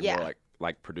side, more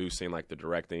like producing, like the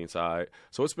directing side.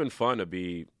 So it's been fun to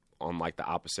be on like the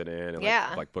opposite end, and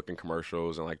like booking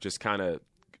commercials, and like just kind of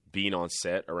being on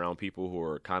set around people who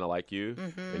are kind of like you,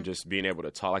 and just being able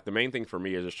to talk. Like the main thing for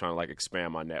me is just trying to like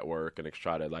expand my network and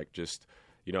try to like just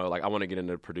I want to get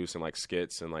into producing like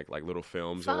skits and like little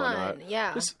films and whatnot.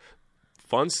 Yeah. Just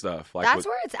fun stuff. Like that's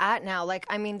where it's at now. Like,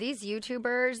 these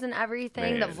YouTubers and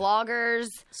everything, the vloggers.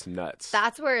 It's nuts.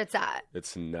 That's where it's at.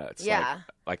 It's nuts. Yeah.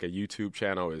 Like a YouTube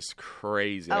channel is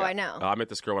crazy. Oh, I know. I met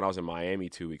this girl when I was in Miami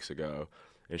 2 weeks ago,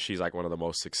 and she's like one of the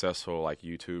most successful like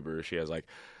YouTubers. She has like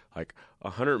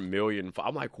 100 million.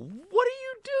 I'm like, what do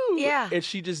you do? Yeah. And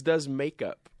she just does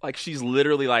makeup. Like, she's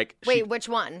literally like. Wait, which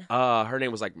one? Her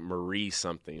name was like Marie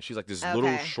something. She's like this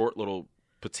little short little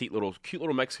petite little cute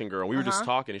little Mexican girl, and we were just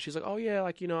talking, and she's like, oh yeah,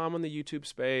 like I'm in the YouTube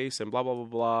space and blah blah blah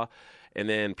blah, and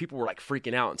then people were like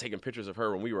freaking out and taking pictures of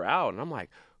her when we were out, and I'm like,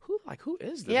 who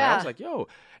is this? Yeah. And I was like, yo.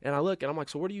 And I look, and I'm like,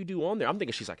 so what do you do on there? I'm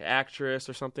thinking she's like an actress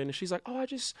or something. And she's like, oh, I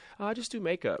just do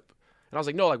makeup. And I was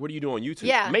like, no, like, what do you do on YouTube?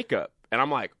 Yeah. Makeup. And I'm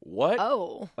like, what?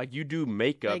 Oh. Like, you do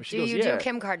makeup? Like, she do goes, you yeah. do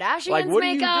Kim Kardashian's like, what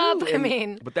makeup? Do you do? I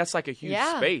mean. But that's like a huge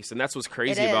space. And that's what's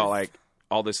crazy It about is. like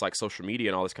all this like social media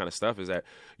and all this kind of stuff is that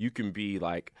you can be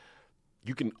like,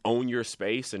 you can own your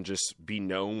space and just be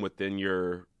known within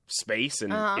your space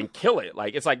and kill it.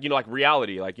 Like, it's like, like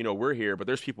reality. Like, we're here, but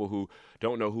there's people who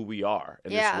don't know who we are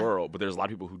in this world. But there's a lot of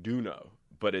people who do know.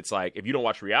 But it's like, if you don't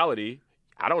watch reality,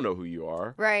 I don't know who you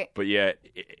are. Right. But yet,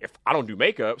 if I don't do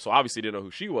makeup, so obviously didn't know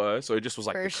who she was. So it just was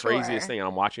like the craziest thing. And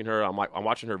I'm watching her. I'm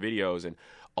watching her videos, and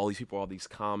all these people, all these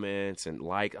comments and I'm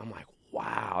like,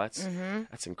 wow,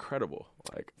 that's incredible.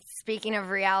 Like, speaking of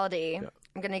reality,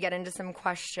 I'm gonna get into some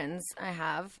questions I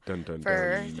have dun, dun,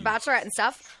 for dun. the Bachelorette and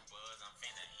stuff.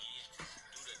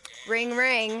 Ring,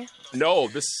 ring. No,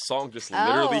 this song just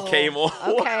literally came on.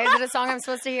 Okay, is it a song I'm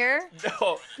supposed to hear?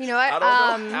 No. You know what? I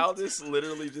don't know how this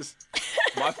literally just...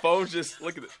 My phone just...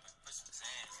 Look at it.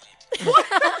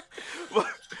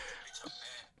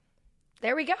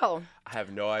 There we go. I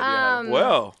have no idea.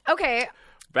 Well... Okay.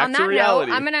 Back on to that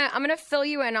reality. note, I'm gonna fill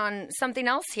you in on something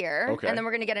else here, okay. And then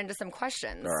we're gonna get into some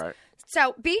questions. All right.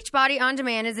 So, Beachbody On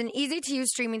Demand is an easy-to-use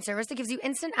streaming service that gives you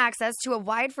instant access to a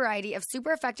wide variety of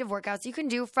super effective workouts you can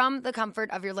do from the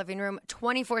comfort of your living room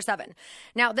 24/7.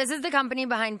 Now, this is the company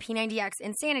behind P90X,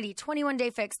 Insanity,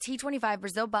 21-Day Fix, T25,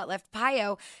 Brazil Butt Lift,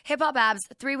 PiYo, Hip Hop Abs,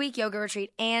 3-Week Yoga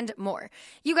Retreat, and more.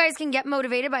 You guys can get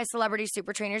motivated by celebrity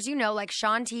super trainers like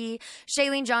Shaun T,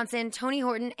 Shailene Johnson, Tony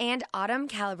Horton, and Autumn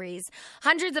Calabrese.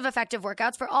 Hundreds of effective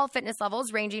workouts for all fitness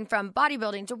levels, ranging from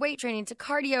bodybuilding to weight training to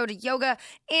cardio to yoga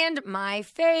and my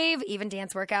fave, even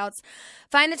dance workouts.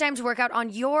 Find the time to work out on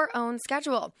your own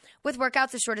schedule with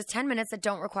workouts as short as 10 minutes that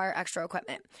don't require extra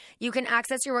equipment. You can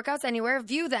access your workouts anywhere,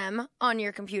 view them on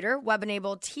your computer,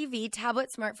 web-enabled TV, tablet,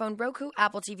 smartphone, Roku,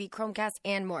 Apple TV, Chromecast,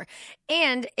 and more.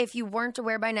 And if you weren't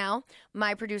aware by now,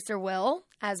 my producer Will,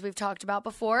 as we've talked about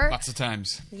before. Lots of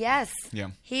times. Yes. Yeah.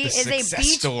 He is a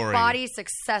Beachbody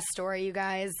success story, you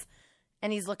guys.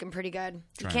 And he's looking pretty good.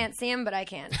 You can't see him, but I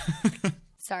can.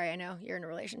 Sorry, I know you're in a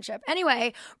relationship.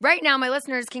 Anyway, right now, my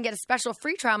listeners can get a special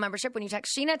free trial membership when you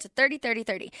text Sheena to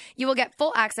 303030. You will get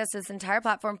full access to this entire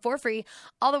platform for free.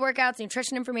 All the workouts,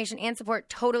 nutrition information, and support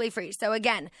totally free. So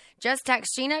again, just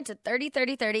text Sheena to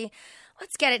 303030.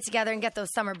 Let's get it together and get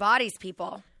those summer bodies,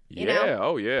 people. You know?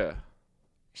 Oh yeah. You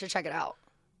should check it out.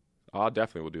 I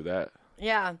definitely will do that.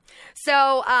 Yeah.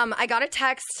 So I got a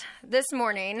text this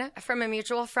morning from a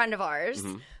mutual friend of ours,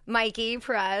 Mikey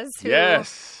Perez, who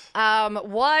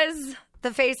was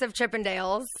the face of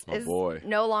Chippendales, is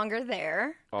no longer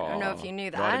there. I don't know if you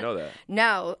knew that. No, I didn't know that.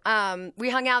 No.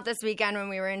 We hung out this weekend when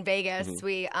we were in Vegas.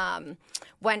 We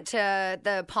went to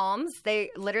the Palms. They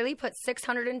literally put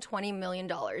 $620 million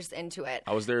into it.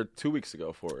 I was there 2 weeks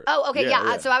ago for it. Oh, okay,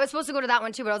 yeah. So I was supposed to go to that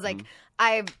one too, but I was like,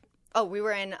 we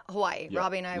were in Hawaii. Yeah.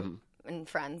 Robbie and I and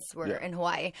friends were in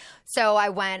Hawaii. So I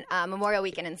went Memorial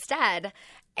Weekend instead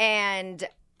and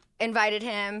invited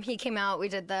him. He came out. We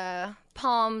did the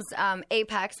Palms,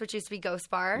 Apex, which used to be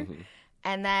Ghost Bar.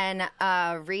 And then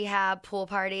Rehab, Pool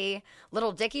Party.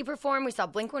 Little Dicky performed. We saw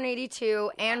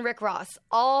Blink-182 and Rick Ross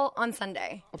all on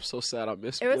Sunday. I'm so sad I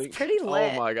missed Blink. It was pretty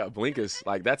lit. Oh, my God. Blink is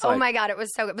like, that's Oh, my God. It was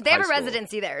so good. But they have a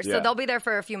residency there, so they'll be there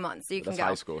for a few months, so you can go. That's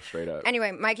high school, straight up.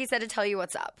 Anyway, Mikey said to tell you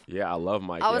what's up. Yeah, I love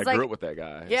Mikey. I grew up with that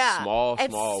guy. Yeah. Small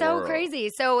it's so world. crazy.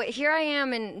 So here I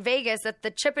am in Vegas at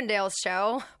the Chippendales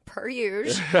show, per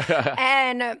usual.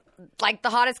 And like the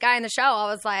hottest guy in the show, I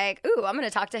was like, ooh, I'm going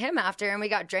to talk to him after. And we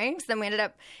got drinks. Then we ended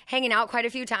up hanging out quite a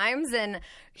few times. And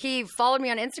he followed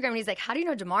me on Instagram and he's like, how do you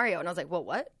know DeMario? And I was like, well,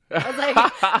 what? I was like,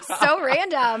 so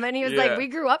random. And he was like, we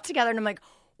grew up together. And I'm like,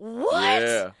 what?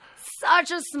 Yeah.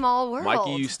 Such a small world.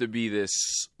 Mikey used to be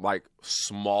this like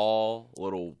small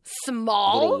little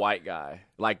white guy,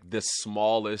 like the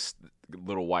smallest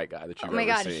little white guy that you've ever seen.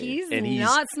 Oh my God, he's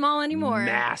not small anymore.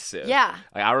 Massive. Yeah.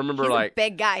 Like, I remember he's like a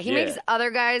big guy. He makes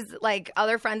other guys, like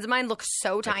other friends of mine, look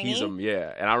so tiny.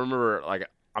 And I remember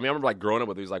like growing up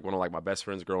with him. He was like one of like my best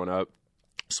friends growing up.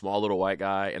 Small little white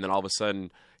guy, and then all of a sudden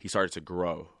he started to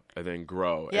grow and then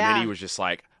grow, and then he was just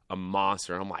like a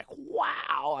monster. And I'm like,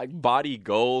 wow, like body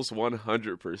goals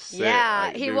 100%. Yeah,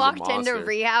 like, he walked into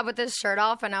rehab with his shirt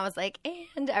off, and I was like,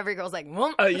 and every girl's like,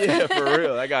 yeah, for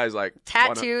real. That guy's like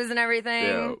tattoos and everything.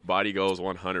 Yeah, body goals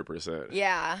 100%.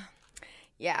 Yeah,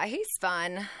 he's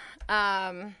fun.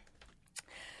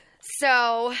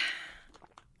 So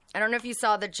I don't know if you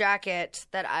saw the jacket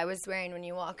that I was wearing when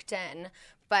you walked in,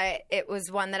 but it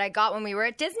was one that I got when we were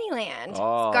at Disneyland.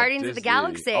 Oh, Guardians of the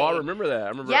Galaxy. Oh, I remember that. I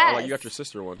remember. Yes. Oh, like you got your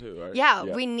sister one too, right? Yeah,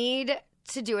 we need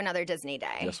to do another Disney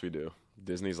day. Yes, we do.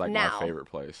 Disney's like now, my favorite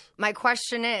place. My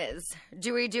question is,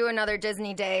 do we do another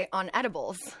Disney day on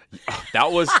edibles?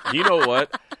 That was, you know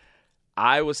what?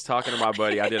 I was talking to my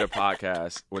buddy. I did a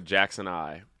podcast with Jackson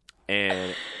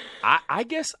and I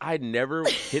guess I never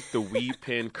hit the weed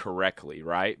pen correctly,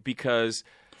 right? Because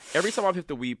every time I've hit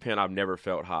the weed pen, I've never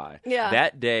felt high. Yeah.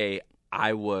 That day,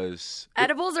 edibles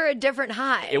are a different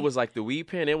high. It was like the weed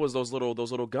pen. It was those little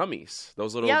gummies.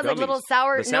 Those little gummies. Like little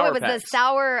sour. No, it was packs. the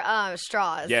sour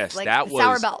straws. Yes, like that was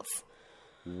sour belts.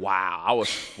 Wow, I was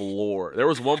floored. There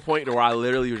was one point where I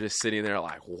literally was just sitting there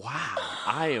like, wow,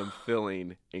 I am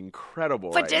feeling incredible.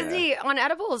 But right Disney now. on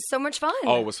edibles, so much fun.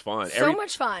 Oh, it was fun. So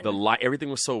much fun. The light, everything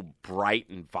was so bright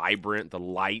and vibrant. The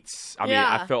lights. I mean,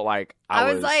 I felt like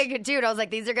I was like, dude,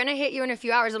 these are gonna hit you in a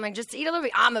few hours. I'm like, just eat a little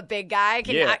bit. I'm a big guy. I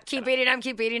can keep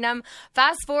eating them.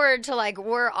 Fast forward to like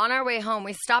we're on our way home.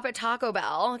 We stop at Taco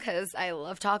Bell because I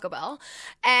love Taco Bell,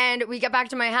 and we get back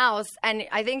to my house, and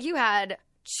I think you had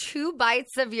 2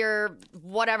 bites of your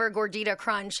whatever gordita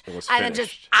crunch, and then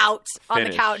just out on the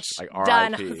couch, like,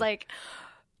 done. I was like,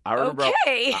 I remember,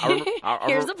 okay, I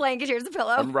here's the blanket, here's the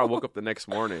pillow. I remember I woke up the next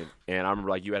morning, and I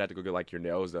remember like you had to go get like your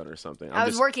nails done or something. I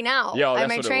was working out. Yeah, I'm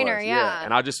my trainer. Yeah,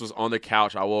 and I just was on the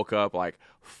couch. I woke up like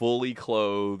fully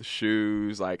clothed,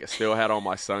 shoes, like I still had on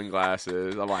my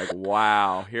sunglasses. I'm like,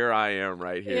 wow, here I am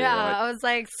right here. Yeah, like, I was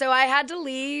like, so I had to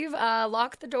leave,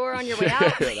 lock the door on your way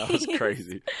out. That was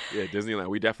crazy. Yeah, Disneyland.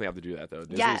 We definitely have to do that though.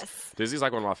 Disney's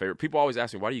like one of my favorite. People always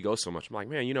ask me, why do you go so much? I'm like,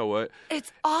 man, you know what?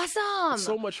 It's awesome. It's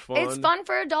so much fun. It's fun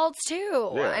for adults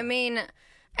too. Yeah. I mean,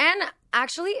 and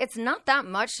actually, it's not that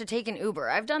much to take an Uber.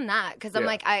 I've done that because I'm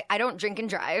like, I don't drink and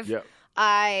drive. Yep.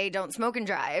 I don't smoke and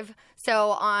drive.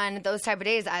 So on those type of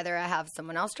days, either I have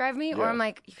someone else drive me or I'm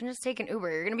like, you can just take an Uber.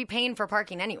 You're going to be paying for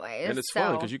parking anyways. And it's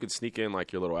fun because you could sneak in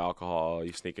like your little alcohol,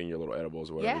 you sneak in your little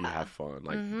edibles or whatever, and you have fun.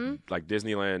 Like like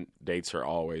Disneyland dates are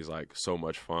always like so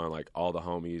much fun. Like all the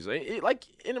homies.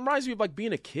 It reminds me of like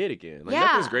being a kid again. Like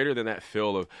nothing's greater than that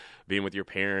feel of being with your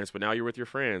parents, but now you're with your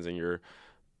friends and you're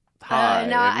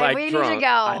high. We need to go.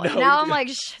 Now I'm like,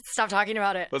 stop talking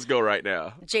about it. Let's go right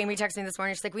now. Jamie texted me this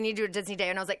morning. She's like, we need to do a Disney day.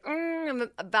 And I was like, I'm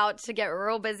about to get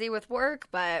real busy with work,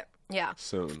 but yeah.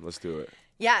 Soon. Let's do it.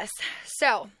 Yes.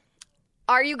 So,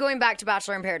 are you going back to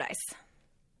Bachelor in Paradise?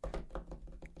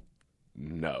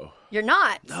 No. You're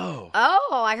not? No.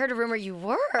 Oh, I heard a rumor you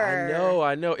were.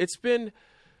 I know. It's been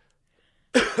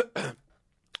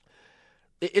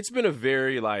it's been a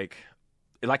very like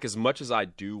as much as I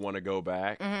do want to go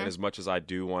back and as much as I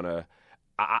do want to,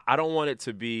 I don't want it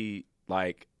to be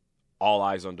like all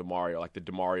eyes on DeMario, like the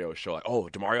DeMario show. Like, oh,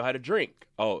 DeMario had a drink.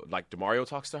 Oh, like DeMario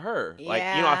talks to her. Yeah, like,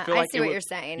 I feel like I see what you're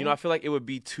saying. I feel like it would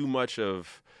be too much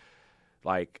of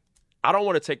like, I don't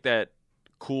want to take that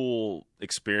cool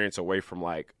experience away from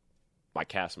like my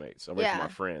castmates, away from my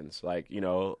friends. Like,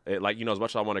 as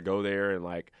much as I want to go there and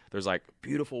like, there's like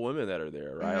beautiful women that are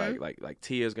there, right? Like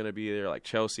Tia's going to be there, like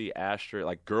Chelsea, Astrid,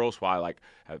 like girls who I like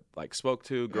have like spoke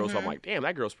to, girls who I'm like, damn,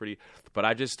 that girl's pretty. But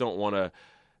I just don't want to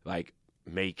like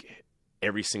make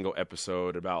every single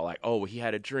episode about like, oh, he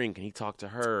had a drink and he talked to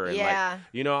her. And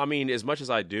like, as much as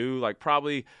I do, like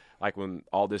probably like when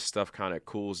all this stuff kind of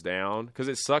cools down, because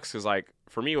it sucks because like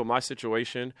for me with my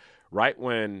situation, right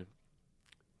when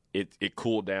it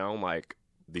cooled down like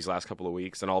these last couple of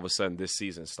weeks, and all of a sudden this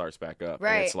season starts back up.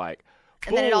 Right. And it's like, boom.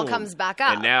 And then it all comes back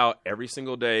up. And now every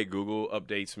single day Google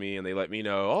updates me and they let me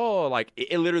know, oh, like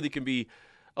it literally can be,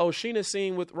 oh, Sheena's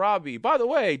seen with Robbie. By the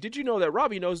way, did you know that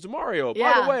Robbie knows DeMario?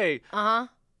 Yeah. By the way,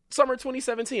 summer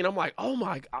 2017. I'm like, oh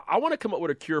my, I want to come up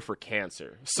with a cure for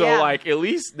cancer. So like at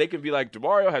least they can be like,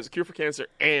 DeMario has a cure for cancer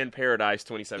and Paradise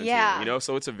 2017. Yeah.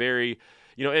 So it's a very,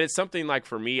 and it's something like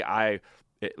for me,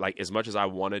 like as much as I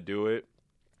want to do it,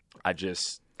 I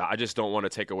just don't want to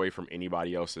take away from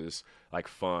anybody else's like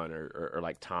fun or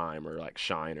like time or like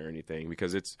shine or anything,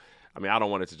 because I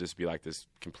don't want it to just be like this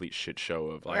complete shit show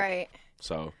of like, right.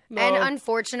 So, no. And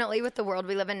unfortunately with the world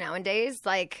we live in nowadays,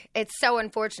 like it's so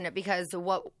unfortunate because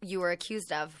what you were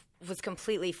accused of was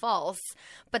completely false,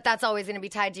 but that's always going to be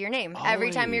tied to your name. Always.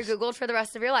 Every time you're Googled for the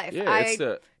rest of your life.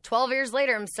 Yeah, 12 years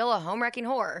later, I'm still a home wrecking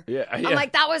whore. Yeah, I'm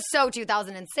like, that was so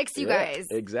 2006, you guys.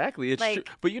 Exactly. It's true.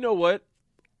 But you know what?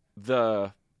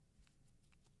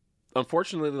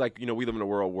 Unfortunately, like, we live in a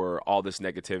world where all this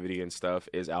negativity and stuff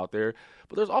is out there,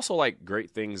 but there's also like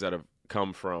great things that have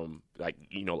come from like,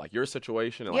 like your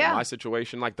situation and like my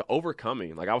situation, like the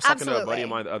overcoming. Like I was talking to a buddy of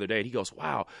mine the other day and he goes,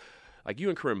 wow, like you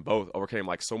and Corinne both overcame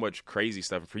like so much crazy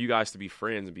stuff. And for you guys to be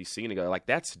friends and be seen together, like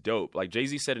that's dope. Like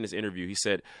Jay-Z said in his interview, he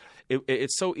said,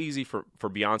 it's so easy for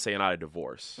Beyonce and I to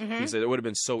divorce. He said it would have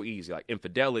been so easy, like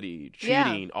infidelity,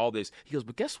 cheating, all this. He goes,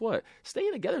 but guess what?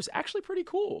 Staying together is actually pretty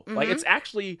cool. Like it's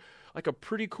actually like a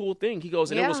pretty cool thing. He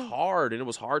goes, and it was hard, and it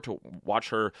was hard to watch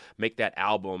her make that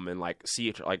album and like see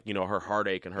it, like, you know, her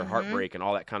heartache and her heartbreak and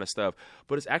all that kind of stuff.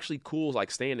 But it's actually cool,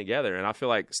 like staying together. And I feel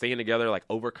like staying together, like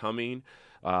overcoming,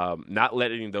 not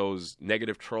letting those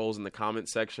negative trolls in the comment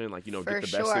section, like, you know, get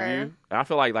the best of you. And I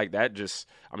feel like that just,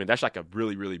 I mean, that's like a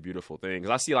really, really beautiful thing.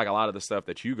 Because I see like a lot of the stuff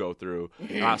that you go through.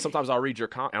 Sometimes I'll read your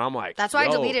comment, and I'm like, that's why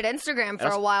I deleted Instagram for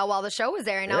a while the show was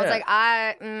airing. I was like,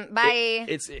 bye.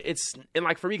 It's and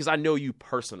like for me, because I know you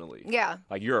personally. Yeah.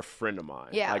 Like you're a friend of mine.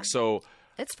 Yeah. Like, so.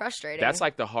 It's frustrating. That's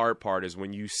like the hard part is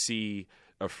when you see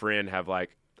a friend have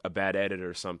like a bad edit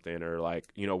or something, or like,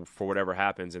 you know, for whatever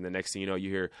happens, and the next thing you know, you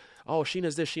hear, oh,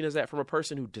 Sheena's this, Sheena's that, from a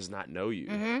person who does not know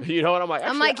you. You know what I'm like?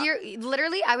 Actually, you're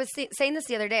literally, I was saying this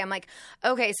the other day. I'm like,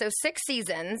 okay, so 6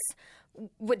 seasons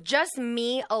with just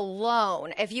me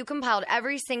alone. If you compiled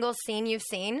every single scene you've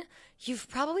seen, you've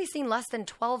probably seen less than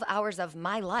 12 hours of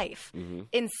my life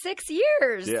in 6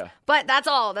 years. Yeah. But that's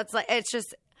all. That's like, it's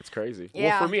crazy.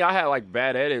 Yeah. Well, for me, I had like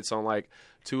bad edits on like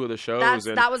 2 of the shows.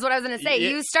 That was what I was going to say.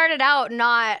 You started out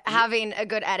not having a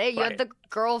good edit. You had the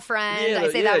girlfriend.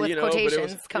 I say that with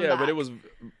quotations.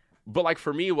 But like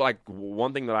for me, like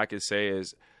one thing that I could say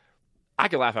is I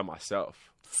can laugh at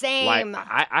myself. Same. Like,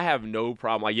 I have no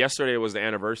problem. Like yesterday was the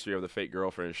anniversary of the Fake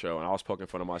Girlfriend show, and I was poking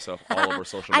fun of myself all over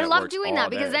social networks. I love doing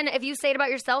that because then if you say it about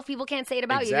yourself, people can't say it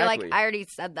about you. You're like, I already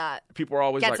said that. People are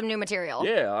always get like, some new material.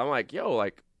 Yeah, I'm like, yo,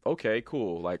 like, okay,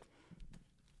 cool. Like,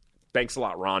 thanks a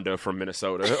lot, Rhonda from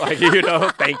Minnesota. Like, you know,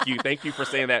 thank you for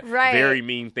saying that very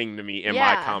mean thing to me in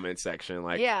my comment section.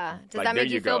 Like, does that make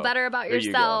you feel better about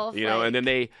yourself? You know, and then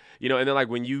they, you know, and then like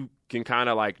when you can kind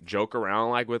of like joke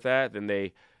around like with that, then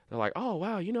they're like, oh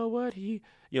wow, you know what, you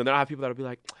know, then I have people that'll be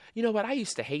like, you know what, I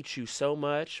used to hate you so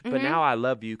much, but now I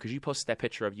love you because you posted that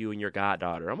picture of you and your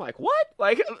goddaughter. I'm like, what?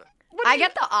 Like. I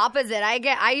get the opposite.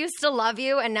 I used to love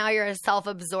you, and now you're a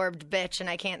self-absorbed bitch, and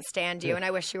I can't stand you, and I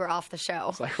wish you were off the show.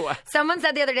 It's like, what? Someone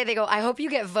said the other day, they go, I hope you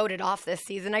get voted off this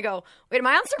season. I go, wait, am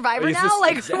I on Survivor now?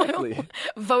 Like, exactly.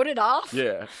 Voted off?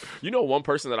 Yeah. You know, one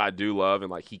person that I do love, and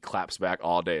like he claps back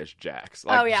all day, is Jax.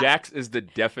 Like, Jax is the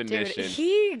definition. Dude,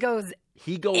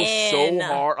 he goes so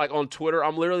hard. Like on Twitter,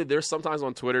 there's sometimes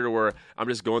on Twitter where I'm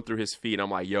just going through his feed, and I'm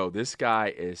like, yo, this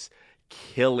guy is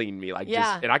killing me, like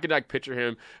just, and I could like picture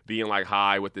him being like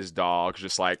high with his dogs,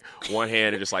 just like one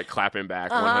hand and just like clapping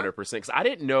back 100%. Because I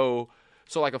didn't know.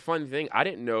 So like a fun thing, I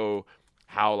didn't know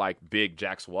how like big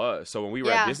Jax was. So when we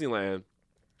were at Disneyland,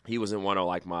 he was in one of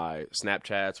like my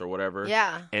Snapchats or whatever.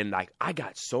 Yeah, and like I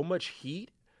got so much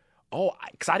heat.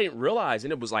 Because I didn't realize,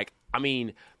 and it was like, I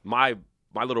mean, my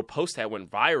little post had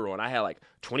went viral, and I had like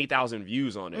 20,000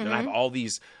 views on it, and I have all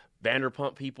these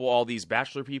Vanderpump people, all these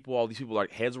Bachelor people, all these people,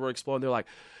 like heads were exploding. They're like,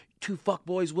 2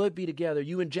 fuckboys would be together.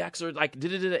 You and Jax are like,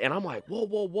 da-da-da-da. And I'm like,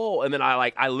 whoa. And then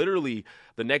I literally,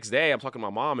 the next day, I'm talking to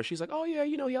my mom, and she's like, oh yeah,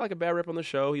 you know, he had like a bad rep on the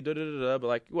show. He da-da-da-da, but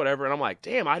like, whatever. And I'm like,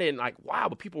 damn, I didn't like, wow,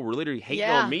 but people were literally hating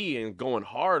on me and going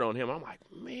hard on him. And I'm like,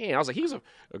 man, I was like, he's a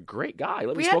great guy.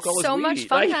 Let me smoke all his weed. We had so much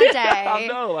fun that day. I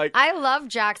know, like, I love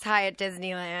Jax High at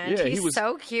Disneyland. Yeah, he's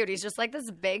so cute. He's just like this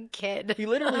big kid. He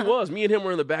literally was. Me and him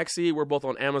were in the back seat. We're both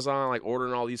on Amazon, like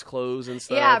ordering all these clothes and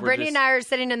stuff. Yeah, Brittany and I are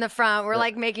sitting in the front. We're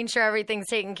like making sure everything's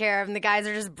taken care of, and the guys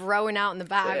are just broing out in the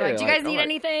back. Like, do you guys need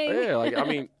anything? Yeah, like I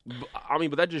mean,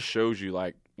 but that just shows you,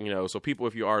 like, you know, so people,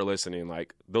 if you are listening,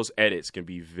 like, those edits can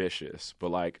be vicious, but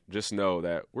like, just know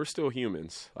that we're still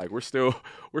humans. Like, we're still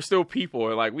people,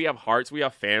 and like, we have hearts, we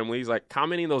have families. Like,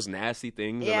 commenting those nasty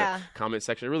things in the comment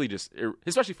section, really just,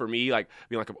 especially for me, like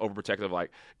being like an overprotective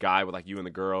like guy with like you and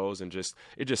the girls, and just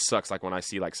it just sucks. Like when I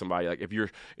see like somebody, like if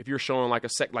you're showing like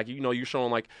like, you know, you're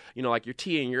showing like, you know, like your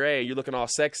T and your A, you're looking all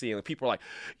sexy, and the people are like,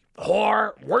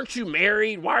 whore, weren't you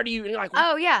married? Why do you? And you're like,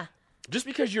 oh yeah. Just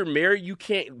because you're married, you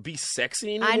can't be sexy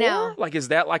anymore? I know. Like, is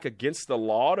that, like, against the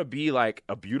law to be, like,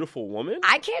 a beautiful woman?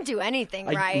 I can't do anything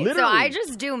right. Literally. So I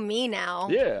just do me now.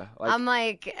 Yeah.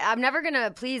 Like, I'm never going to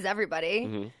please everybody.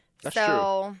 Mm-hmm. That's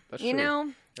true. That's you true.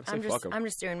 know, I'm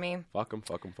just doing me. Fuck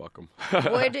them.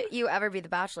 Would you ever be the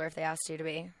Bachelor if they asked you to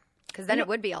be? Because then it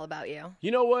would be all about you. You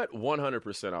know what?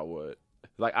 100% I would.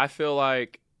 Like, I feel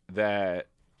like that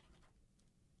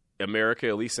America,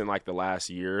 at least in, like, the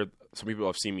last year, some people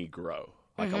have seen me grow,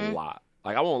 like, a lot.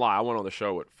 Like, I won't lie, I went on the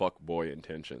show with fuck boy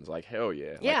intentions. Like, hell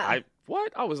yeah. Yeah.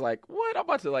 Like, I was like, what? I'm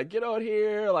about to, like, get out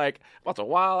here. Like, I'm about to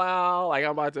wild out. Like,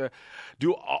 I'm about to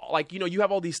do, like, you know, you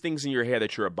have all these things in your head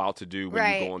that you're about to do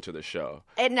when you go onto the show.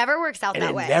 It never works out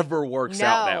that way. It never works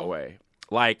out that way.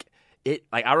 Like,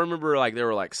 I remember like there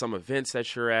were like some events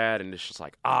that you're at and it's just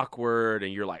like awkward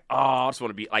and you're like, oh, I just want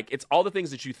to be like, it's all the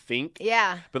things that you think.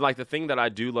 Yeah. But like the thing that I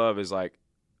do love is like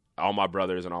all my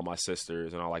brothers and all my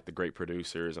sisters and all like the great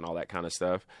producers and all that kind of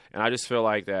stuff. And I just feel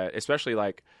like that, especially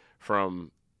like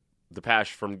from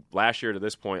last year to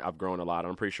this point, I've grown a lot.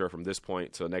 I'm pretty sure from this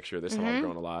point to next year, this time I've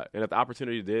grown a lot. And if the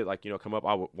opportunity did like, come up,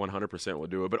 I would 100%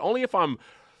 would do it, but only if I'm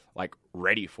like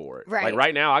ready for it. Right. Like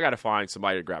right now I got to find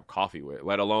somebody to grab coffee with,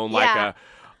 let alone like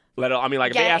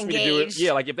if they ask me to do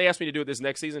it, like if they ask me to do it this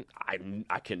next season,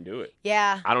 I can do it.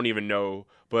 Yeah. I don't even know,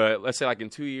 but let's say like in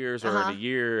 2 years or in a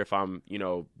year, if I'm,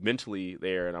 mentally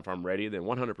there and if I'm ready, then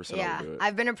 100% I'll do it.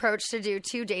 I've been approached to do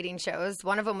 2 dating shows.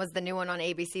 One of them was the new one on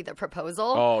ABC, The Proposal.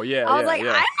 Oh, yeah. I was like, I'm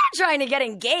not trying to get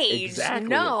engaged. Exactly.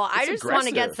 No, I just want to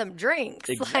aggressive. get some drinks.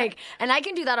 Exactly. And I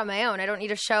can do that on my own. I don't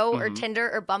need a show or Tinder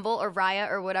or Bumble or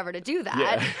Raya or whatever to do that.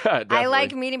 Yeah, I definitely.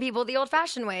 like meeting people the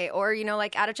old-fashioned way or,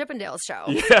 like at a Chippendales show.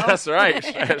 Yeah, that's right.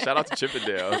 Shout out to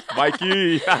Chippendale.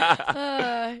 Mikey.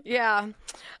 Yeah.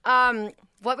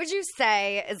 What would you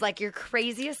say is like your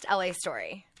craziest LA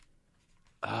story?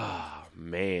 Oh,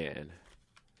 man.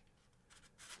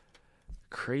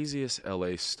 Craziest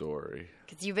LA story.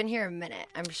 Because you've been here a minute.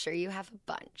 I'm sure you have a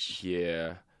bunch.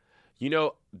 Yeah.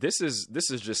 This is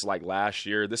just like last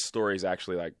year. This story is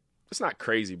actually like, it's not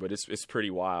crazy, but it's pretty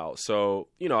wild. So,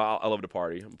 I love to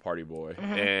party. I'm a party boy.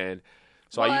 And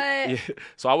so I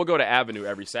would go to Avenue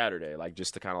every Saturday, like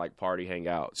just to kind of like party, hang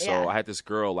out. So I had this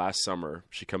girl last summer.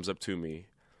 She comes up to me.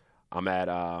 I'm at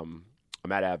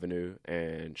Avenue,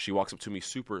 and she walks up to me,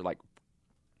 super like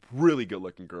really good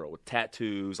looking girl with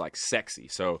tattoos, like sexy.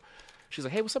 So she's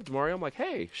like, "Hey, what's up, DeMario?" I'm like,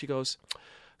 "Hey." She goes,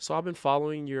 "So I've been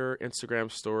following your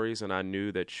Instagram stories, and I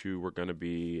knew that you were gonna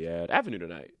be at Avenue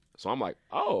tonight." So I'm like,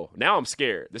 "Oh, now I'm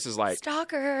scared. This is like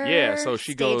stalker." Yeah. So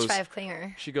she goes, Stage 5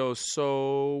 clinger. She goes,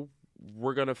 "So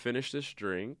we're going to finish this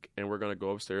drink, and we're going to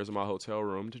go upstairs in my hotel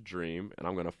room to dream, and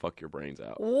I'm going to fuck your brains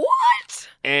out." What?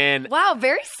 And wow,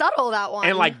 very subtle, that one.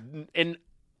 And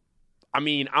I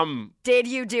mean, Did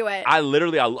you do it? I'm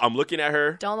looking at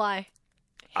her. Don't lie.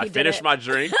 I finished my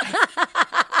drink.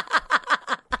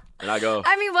 And I go,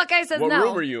 I mean, what guy says what no? What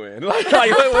room are you in? Like who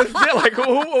am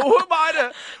I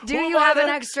to? Do you have an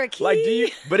extra key? Like, do you?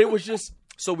 But it was just,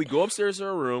 so we go upstairs to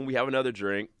our room, we have another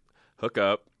drink, hook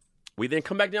up. We then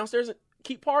come back downstairs and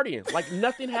keep partying. Like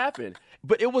nothing happened.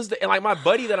 But it was, and like my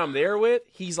buddy that I'm there with,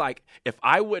 he's like, if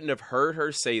I wouldn't have heard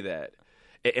her say that,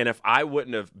 and if I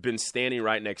wouldn't have been standing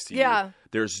right next to you,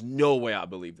 there's no way I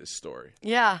believe this story.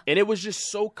 Yeah. And it was just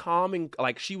so calm, and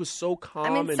like she was so calm. I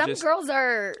mean, and some just, girls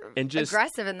are and just,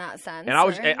 aggressive in that sense. And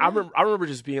I remember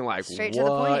just being like, straight what? to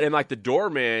the point. And like the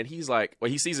doorman, he's like, well,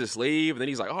 he sees us leave, and then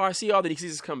he's like, oh, I see y'all. Then he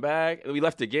sees us come back, and we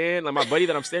left again. Like my buddy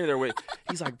that I'm standing there with,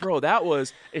 he's like, bro, that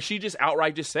was, and she just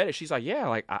outright just said it. She's like, yeah,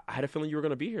 like I had a feeling you were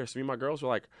gonna be here. So me and my girls were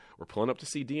like, we're pulling up to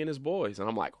see D and his boys, and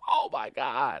I'm like, oh my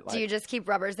god. Like, do you just keep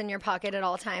rubbers in your pocket at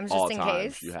all times, all just in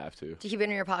times, case? You have to. Do you keep it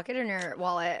in your pocket or in your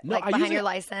wallet, No, like behind your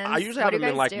license? I usually have them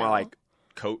in like my like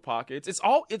coat pockets. It's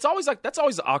always like, that's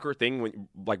always the awkward thing when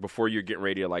like before you're getting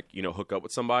ready to like hook up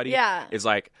with somebody. Yeah, it's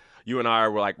like you and I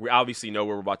were like, we obviously know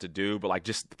what we're about to do, but like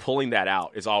just pulling that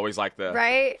out is always like the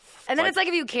right. And then it's like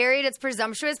if you carry it, it's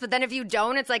presumptuous, but then if you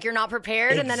don't, it's like you're not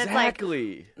prepared, and then it's like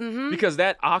because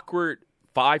that awkward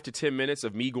 5 to 10 minutes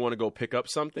of me going to go pick up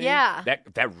something,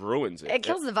 that ruins it. It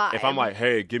kills the vibe. If I'm like,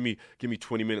 hey, give me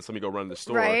 20 minutes, let me go run to the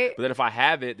store. Right. But then if I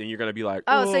have it, then you're gonna be like,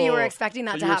 oh, so you were expecting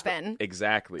that to happen.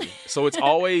 Exactly. So it's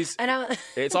always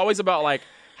it's always about like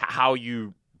how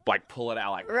you like pull it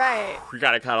out, like right. You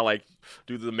gotta kind of like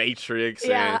do the Matrix,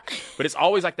 but it's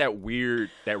always like that really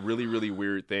really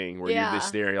weird thing where you're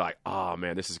just there and you're like, oh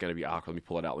man, this is gonna be awkward. Let me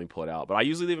pull it out. But I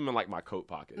usually leave them in like my coat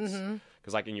pockets.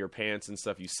 Because like in your pants and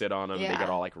stuff, you sit on them, and they get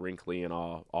all like wrinkly and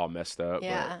all messed up.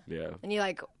 Yeah, but, yeah. And you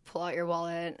like pull out your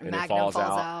wallet, and Magnum falls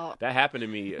out. That happened to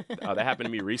me. That happened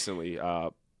to me recently.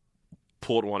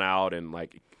 Pulled one out and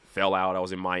like fell out. I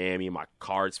was in Miami. My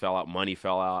cards fell out. Money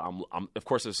fell out. I'm of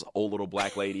course this old little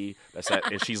black lady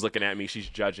and she's looking at me. She's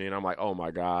judging. I'm like, oh my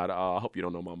god. I hope you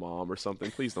don't know my mom or something.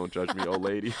 Please don't judge me, old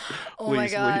lady. Oh my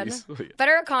god. Please.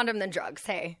 Better a condom than drugs.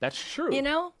 Hey, that's true.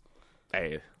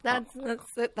 Hey, that's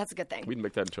a good thing. We'd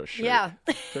make that into a shirt. Yeah.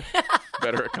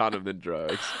 Better a condom than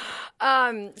drugs.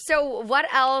 So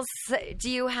what else do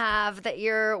you have that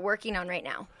you're working on right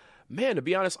now? Man, to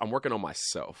be honest, I'm working on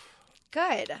myself.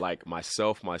 Good. Like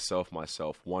myself,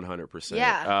 100%.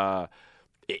 Yeah.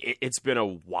 It's been a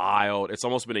wild, it's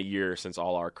almost been a year since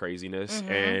all our craziness.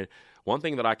 And one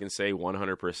thing that I can say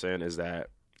 100% is that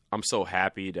I'm so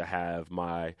happy to have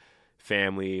my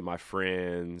family, my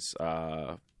friends,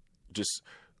 just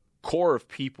core of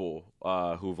people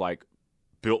who've like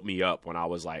built me up when I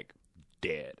was like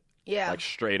dead. Yeah. Like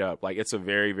straight up. Like it's a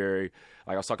very, very,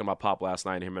 like I was talking to my pop last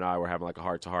night and him and I were having like a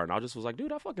heart to heart and I just was like,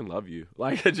 dude, I fucking love you.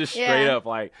 Like just straight up,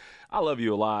 like I love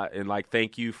you a lot. And like,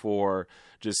 thank you for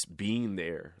just being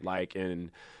there. Like,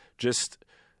 and just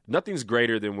nothing's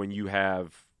greater than when you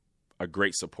have a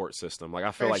great support system. Like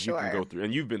I feel like you can go through,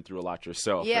 and you've been through a lot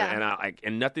yourself. Yeah.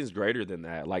 And nothing's greater than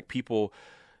that. Like people,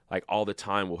 like all the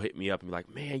time will hit me up and be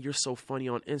like, man, you're so funny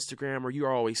on Instagram, or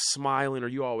you're always smiling, or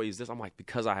you always this. I'm like,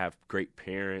 because I have great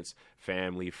parents,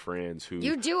 family, friends who...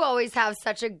 You do always have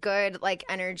such a good like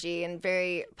energy and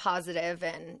very positive,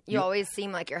 and you always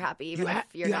seem like you're happy even if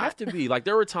you're not. You have to be. Like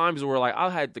there were times where like I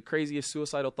had the craziest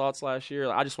suicidal thoughts last year.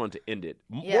 Like, I just wanted to end it.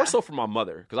 More so for my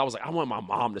mother, because I was like, I want my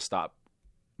mom to stop.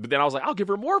 But then I was like, I'll give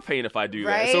her more pain if I do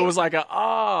that. So it was like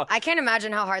I can't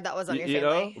imagine how hard that was on your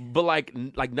family. Know? But like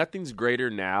nothing's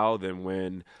greater now than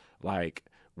when like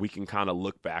we can kind of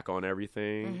look back on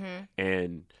everything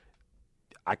and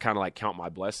I kind of like count my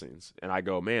blessings and I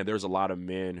go, man, there's a lot of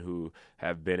men who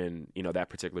have been in, you know, that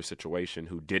particular situation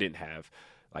who didn't have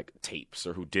like tapes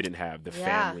or who didn't have the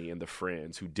family and the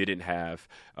friends, who didn't have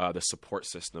the support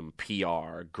system,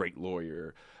 PR, great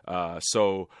lawyer.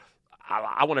 So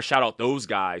I want to shout out those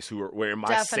guys who were in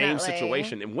my same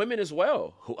situation, and women as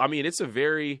well. I mean, it's a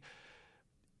very,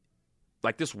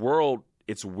 like this world,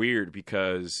 it's weird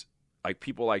because like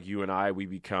people like you and I, we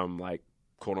become like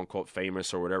quote unquote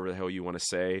famous or whatever the hell you want to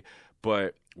say,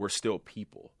 but we're still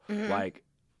people. Like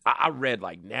I read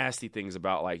like nasty things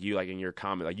about like you, like in your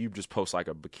comment, like you just post like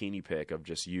a bikini pic of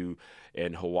just you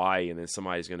in Hawaii, and then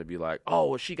somebody's going to be like, oh,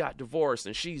 well, she got divorced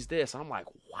and she's this. I'm like,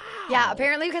 wow. Yeah,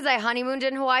 apparently because I honeymooned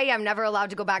in Hawaii, I'm never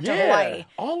allowed to go back to Hawaii.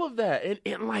 All of that.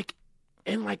 And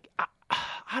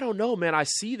I don't know, man. I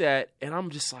see that and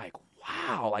I'm just like,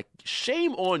 wow, like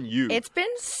shame on you. It's been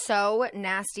so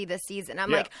nasty this season.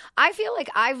 I'm like, I feel like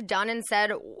I've done and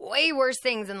said way worse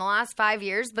things in the last 5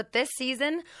 years, but this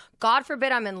season, God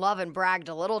forbid I'm in love and bragged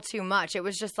a little too much. It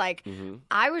was just like,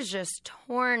 I was just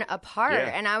torn apart.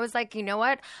 And I was like, you know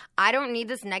what? I don't need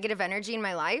this negative energy in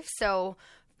my life. So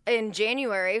in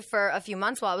January, for a few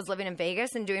months while I was living in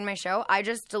Vegas and doing my show, I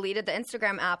just deleted the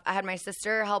Instagram app. I had my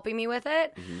sister helping me with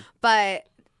it, but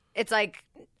it's like,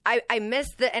 I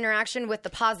missed the interaction with the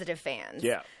positive fans.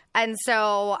 Yeah. And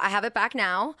so I have it back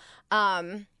now.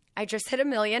 I just hit 1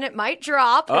 million. It might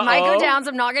drop. It might go down.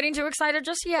 So I'm not getting too excited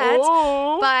just yet.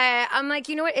 But I'm like,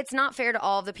 you know what? It's not fair to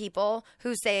all of the people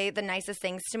who say the nicest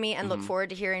things to me and look forward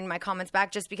to hearing my comments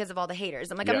back just because of all the haters.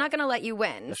 I'm like, I'm not going to let you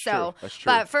win. That's true. That's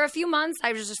true. But for a few months,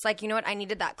 I was just like, you know what? I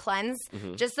needed that cleanse.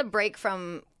 Just a break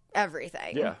from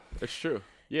everything. Yeah, that's true.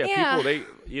 Yeah, people, they,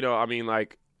 you know, I mean,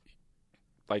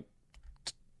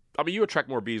 you attract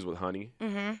more bees with honey.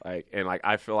 Like, and like,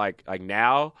 I feel like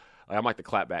now, like, I'm like the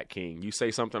clapback king. You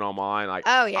say something on mine, like,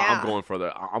 I'm going for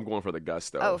the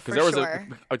gusto. Oh, for sure.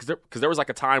 Because there was like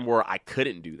a time where I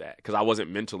couldn't do that because I wasn't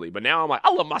mentally. But now I'm like,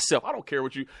 I love myself. I don't care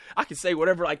what I can say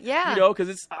whatever. Like, you know, because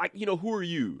it's like, you know, who are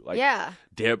you? Like,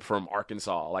 Deb from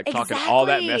Arkansas, like talking all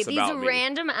that mess about me. These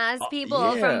random ass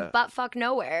people from buttfuck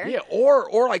nowhere. Yeah,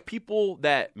 or like people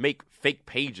that make fake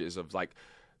pages of like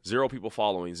 0 people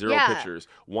following, 0 pictures,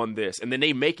 one this. And then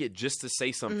they make it just to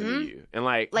say something to you. And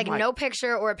like no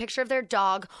picture or a picture of their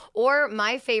dog. Or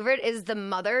my favorite is the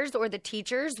mothers or the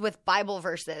teachers with Bible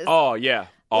verses. Oh, yeah.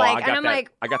 Oh, like,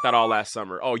 I got that all last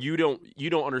summer. Oh, you don't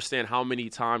understand how many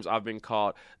times I've been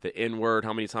called the N-word,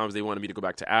 how many times they wanted me to go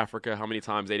back to Africa, how many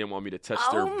times they didn't want me to touch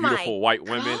their beautiful white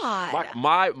women.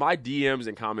 My DMs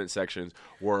and comment sections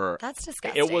were... That's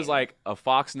disgusting. It was like a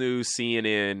Fox News,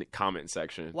 CNN comment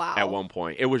section at one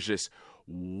point. It was just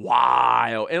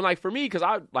wild. And like for me, because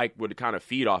I like would kind of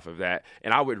feed off of that,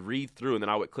 and I would read through and then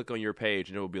I would click on your page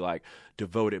and it would be like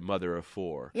devoted mother of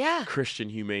 4, Christian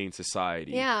Humane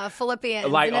Society, Philippians,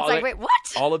 like, and it's like, wait, what?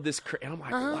 All of this, and I'm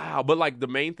like, wow. But like the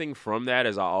main thing from that,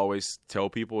 as I always tell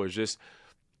people, is just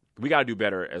we got to do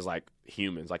better as like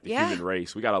humans, like the human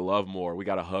race. We got to love more. We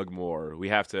got to hug more. We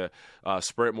have to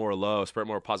spread more love, spread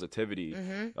more positivity.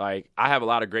 Like I have a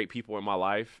lot of great people in my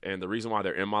life, and the reason why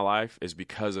they're in my life is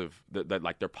because of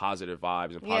like their positive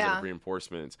vibes and positive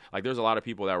reinforcements. Like there's a lot of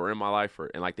people that were in my life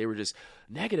and like they were just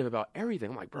negative about everything.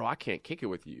 I'm like, bro, I can't kick it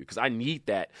with you because I need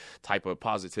that type of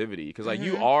positivity because like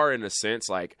you are in a sense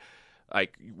like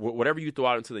whatever you throw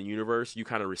out into the universe, you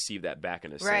kind of receive that back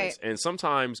in a sense. And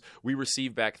sometimes we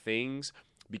receive back things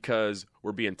because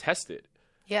we're being tested.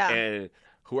 Yeah. And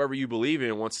whoever you believe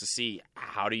in wants to see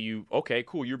okay,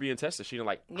 cool, you're being tested. She's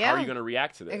like, how are you going to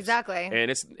react to this? Exactly.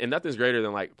 And nothing's greater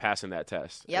than like passing that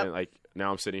test. Yep. And like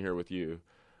now I'm sitting here with you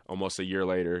almost a year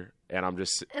later, and I'm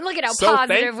just and look at how so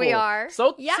positive thankful. we are.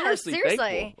 So seriously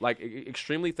thankful. Like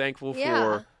extremely thankful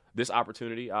for this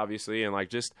opportunity, obviously, and like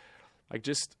just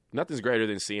nothing's greater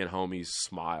than seeing homies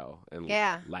smile and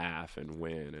laugh and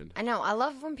win. And I know. I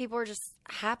love when people are just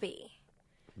happy.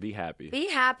 Be happy. Be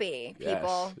happy,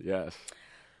 people. Yes.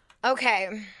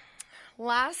 Okay.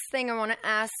 Last thing I want to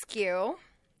ask you.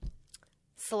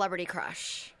 Celebrity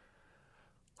crush.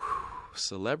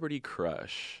 Celebrity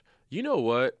crush. You know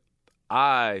what?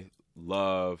 I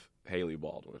love Haley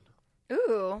Baldwin.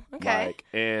 Ooh, okay.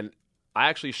 And I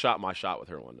actually shot my shot with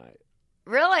her one night.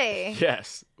 Really?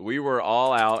 Yes. We were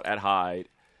all out at Hyde,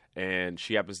 and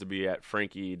she happens to be at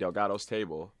Frankie Delgado's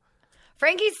table.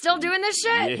 Frankie's still doing this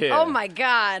shit? Yeah. Oh, my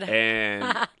God.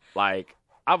 And, like,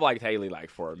 I've liked Haley, like,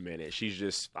 for a minute.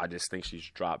 I just think she's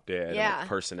drop dead. Yeah. And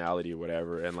personality or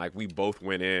whatever. And, like, we both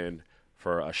went in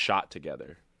for a shot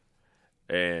together.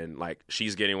 And, like,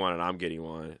 she's getting one and I'm getting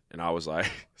one. And I was like,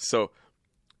 so,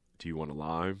 do you want a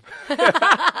lime?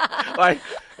 Like,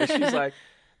 and she's like,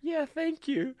 yeah, thank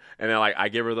you. And then, like, I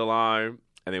give her the lime.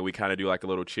 And then we kind of do, like, a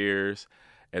little cheers.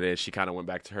 And then she kind of went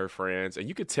back to her friends. And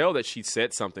you could tell that she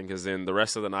said something because then the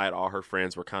rest of the night, all her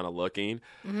friends were kind of looking.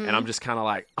 Mm-hmm. And I'm just kind of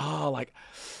like, oh,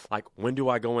 like, when do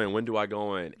I go in? When do I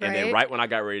go in? And then right when I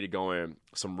got ready to go in,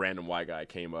 some random white guy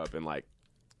came up and, like,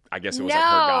 I guess it was like her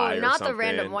guy or not something. The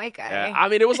random white guy. Yeah. I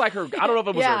mean, it was like her. I don't know if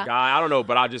it was her guy. I don't know.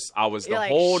 But I was You're the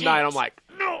like, whole shit. night, I'm like,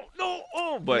 no,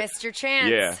 oh. But missed your chance.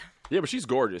 Yeah. Yeah, but she's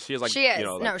gorgeous. She is like, she is. You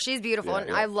know, like, no, she's beautiful.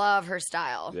 And I love her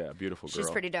style. Yeah, beautiful girl. She's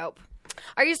pretty dope.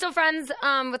 Are you still friends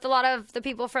with a lot of the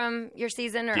people from your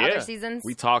season or other seasons?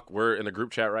 We talk. We're in a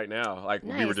group chat right now. Like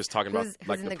we were just talking about who's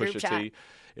like in the group Pusha chat? T.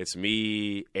 It's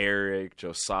me, Eric,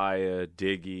 Josiah,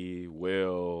 Diggy,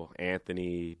 Will,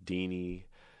 Anthony, Deanie.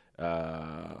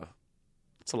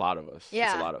 It's a lot of us. Yeah.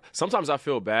 It's a lot of. Sometimes I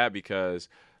feel bad because,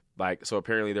 like, so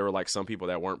apparently there were like some people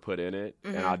that weren't put in it,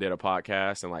 and I did a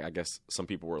podcast, and like I guess some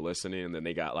people were listening, and then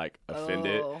they got like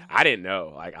offended. Oh. I didn't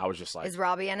know. Like I was just like, Is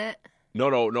Robbie in it?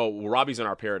 No. Robbie's in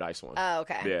our Paradise one. Oh,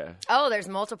 okay. Yeah. Oh, there's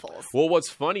multiples. Well, what's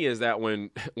funny is that when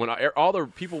all the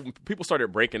people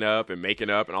started breaking up and making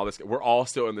up and all this, we're all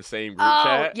still in the same group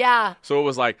chat. Yeah. So it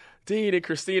was like Dean and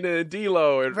Christina and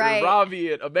D'Lo and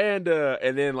Robbie and Amanda,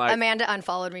 and then like Amanda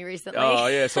unfollowed me recently. Oh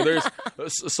yeah.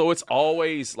 So it's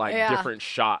always like different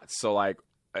shots. So like.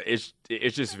 It's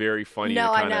just very funny.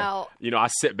 No, to kinda, I know. You know, I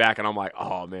sit back and I'm like,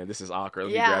 oh man, this is awkward.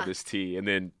 Let me grab this tea, and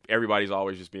then everybody's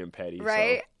always just being petty.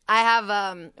 Right. So. I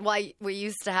have we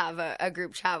used to have a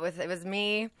group chat with, it was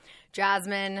me,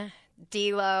 Jasmine,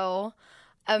 D'Lo,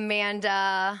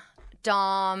 Amanda,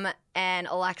 Dom, and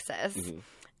Alexis. Mm-hmm.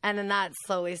 And then that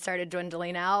slowly started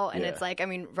dwindling out. And it's like, I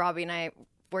mean, Robbie and I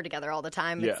were together all the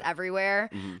time. It's everywhere.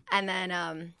 Mm-hmm. And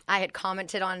then I had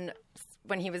commented on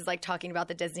when he was like talking about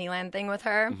the Disneyland thing with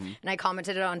her, and I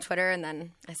commented it on Twitter, and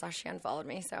then I saw she unfollowed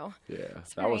me. So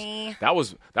that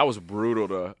was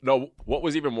brutal. What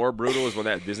was even more brutal is when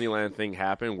that Disneyland thing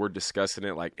happened. We're discussing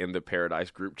it like in the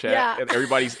Paradise group chat, and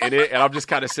everybody's in it, and I'm just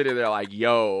kind of sitting there like,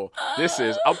 yo, this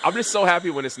is. I'm just so happy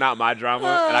when it's not my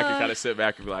drama, and I can kind of sit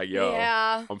back and be like, yo,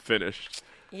 I'm finished.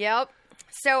 Yep.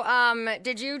 So,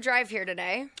 did you drive here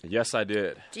today? Yes, I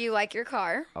did. Do you like your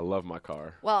car? I love my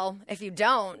car. Well, if you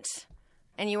don't,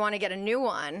 and you want to get a new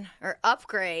one or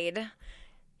upgrade,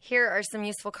 here are some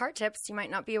useful car tips you might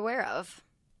not be aware of.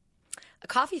 A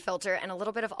coffee filter and a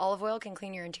little bit of olive oil can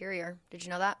clean your interior. Did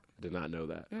you know that? Did not know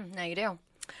that. Now you do.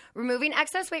 Removing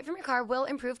excess weight from your car will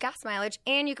improve gas mileage,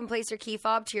 and you can place your key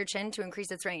fob to your chin to increase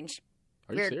its range.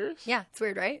 Are you serious? Yeah, it's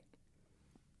weird, right?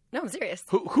 No, I'm serious.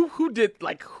 Who did,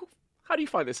 like, how do you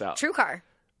find this out? TrueCar.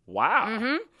 Wow.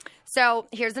 Mm-hmm. So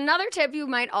here's another tip you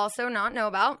might also not know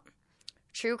about.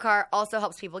 TrueCar also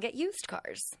helps people get used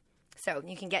cars. So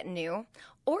you can get new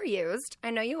or used. I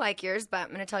know you like yours, but I'm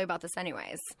going to tell you about this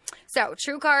anyways. So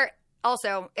TrueCar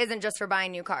also isn't just for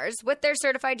buying new cars. With their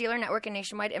certified dealer network and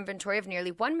nationwide inventory of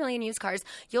nearly 1 million used cars,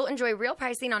 you'll enjoy real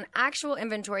pricing on actual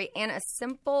inventory and a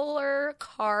simpler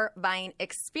car buying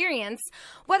experience,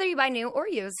 whether you buy new or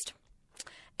used.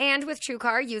 And with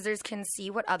TrueCar, users can see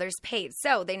what others paid,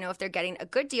 so they know if they're getting a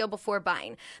good deal before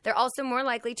buying. They're also more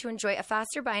likely to enjoy a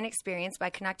faster buying experience by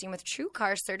connecting with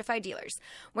TrueCar certified dealers.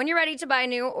 When you're ready to buy a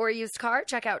new or used car,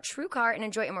 check out TrueCar and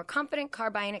enjoy a more confident car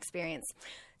buying experience.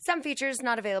 Some features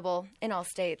not available in all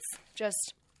states.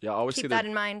 Just I always keep that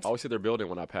in mind. I always see their building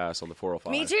when I pass on the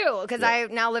 405. Me too, because I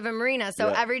now live in Marina, so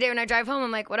every day when I drive home,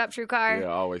 I'm like, what up, TrueCar? Yeah,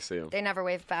 I always see them. They never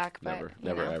wave back. But,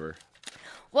 never, ever.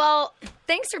 Well,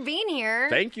 thanks for being here.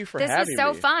 Thank you for having me. This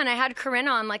was so fun. I had Corinne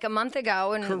on like a month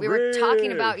ago, and we were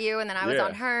talking about you, and then I was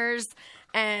on hers,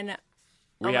 and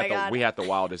we had the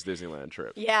wildest Disneyland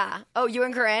trip. Yeah. Oh, you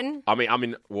and Corinne? I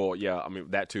mean,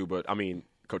 that too, but I mean,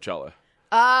 Coachella.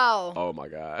 Oh. Oh my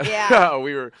God. Yeah.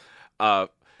 We were,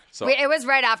 So it was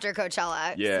right after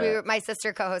Coachella. Yeah. My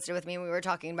sister co-hosted with me, and we were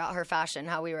talking about her fashion,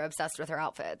 how we were obsessed with her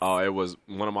outfits. Oh, it was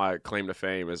one of my claim to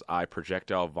fame is I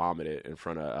projectile vomited in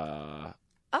front of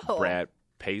Brad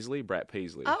Paisley.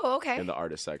 Oh, okay. In the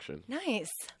artist section. Nice.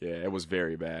 Yeah, it was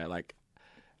very bad. Like,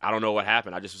 I don't know what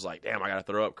happened. I just was like, damn, I got to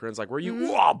throw up. Corinne's like, where are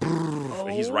you?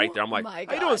 And he's right there. I'm like,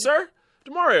 how you doing, sir?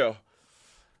 DeMario.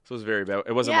 So it was very bad.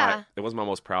 It wasn't my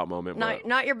most proud moment.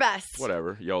 Not your best.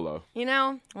 Whatever. YOLO.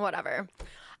 Whatever.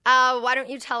 Why don't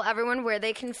you tell everyone where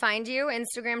they can find you?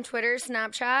 Instagram, Twitter,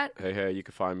 Snapchat? Hey, you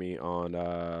can find me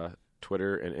on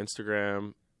Twitter and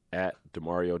Instagram at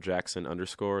DeMario Jackson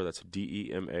 _. That's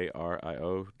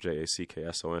DeMario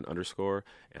Jackson _.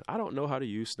 And I don't know how to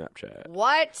use Snapchat.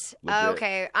 What? Legit.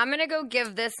 Okay, I'm going to go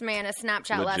give this man a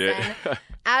Snapchat Legit. lesson.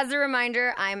 As a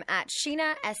reminder, I'm at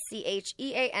Sheena,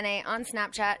 SCHEANA on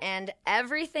Snapchat and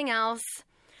everything else.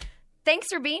 Thanks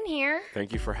for being here.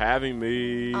 Thank you for having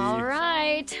me. All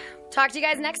right. Talk to you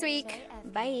guys next week.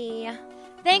 Bye.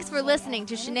 Thanks for listening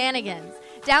to Shenanigans.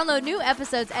 Download new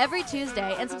episodes every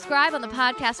Tuesday and subscribe on the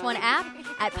Podcast One app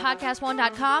at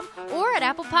podcastone.com or at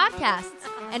Apple Podcasts.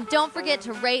 And don't forget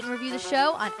to rate and review the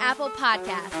show on Apple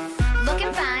Podcasts.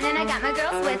 Looking fine and I got my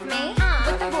girls with me.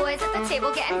 With the boys at the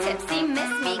table getting tipsy. Miss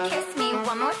me, kiss me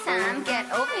one more time.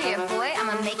 Get over here, boy,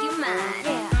 I'ma make you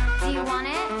mine.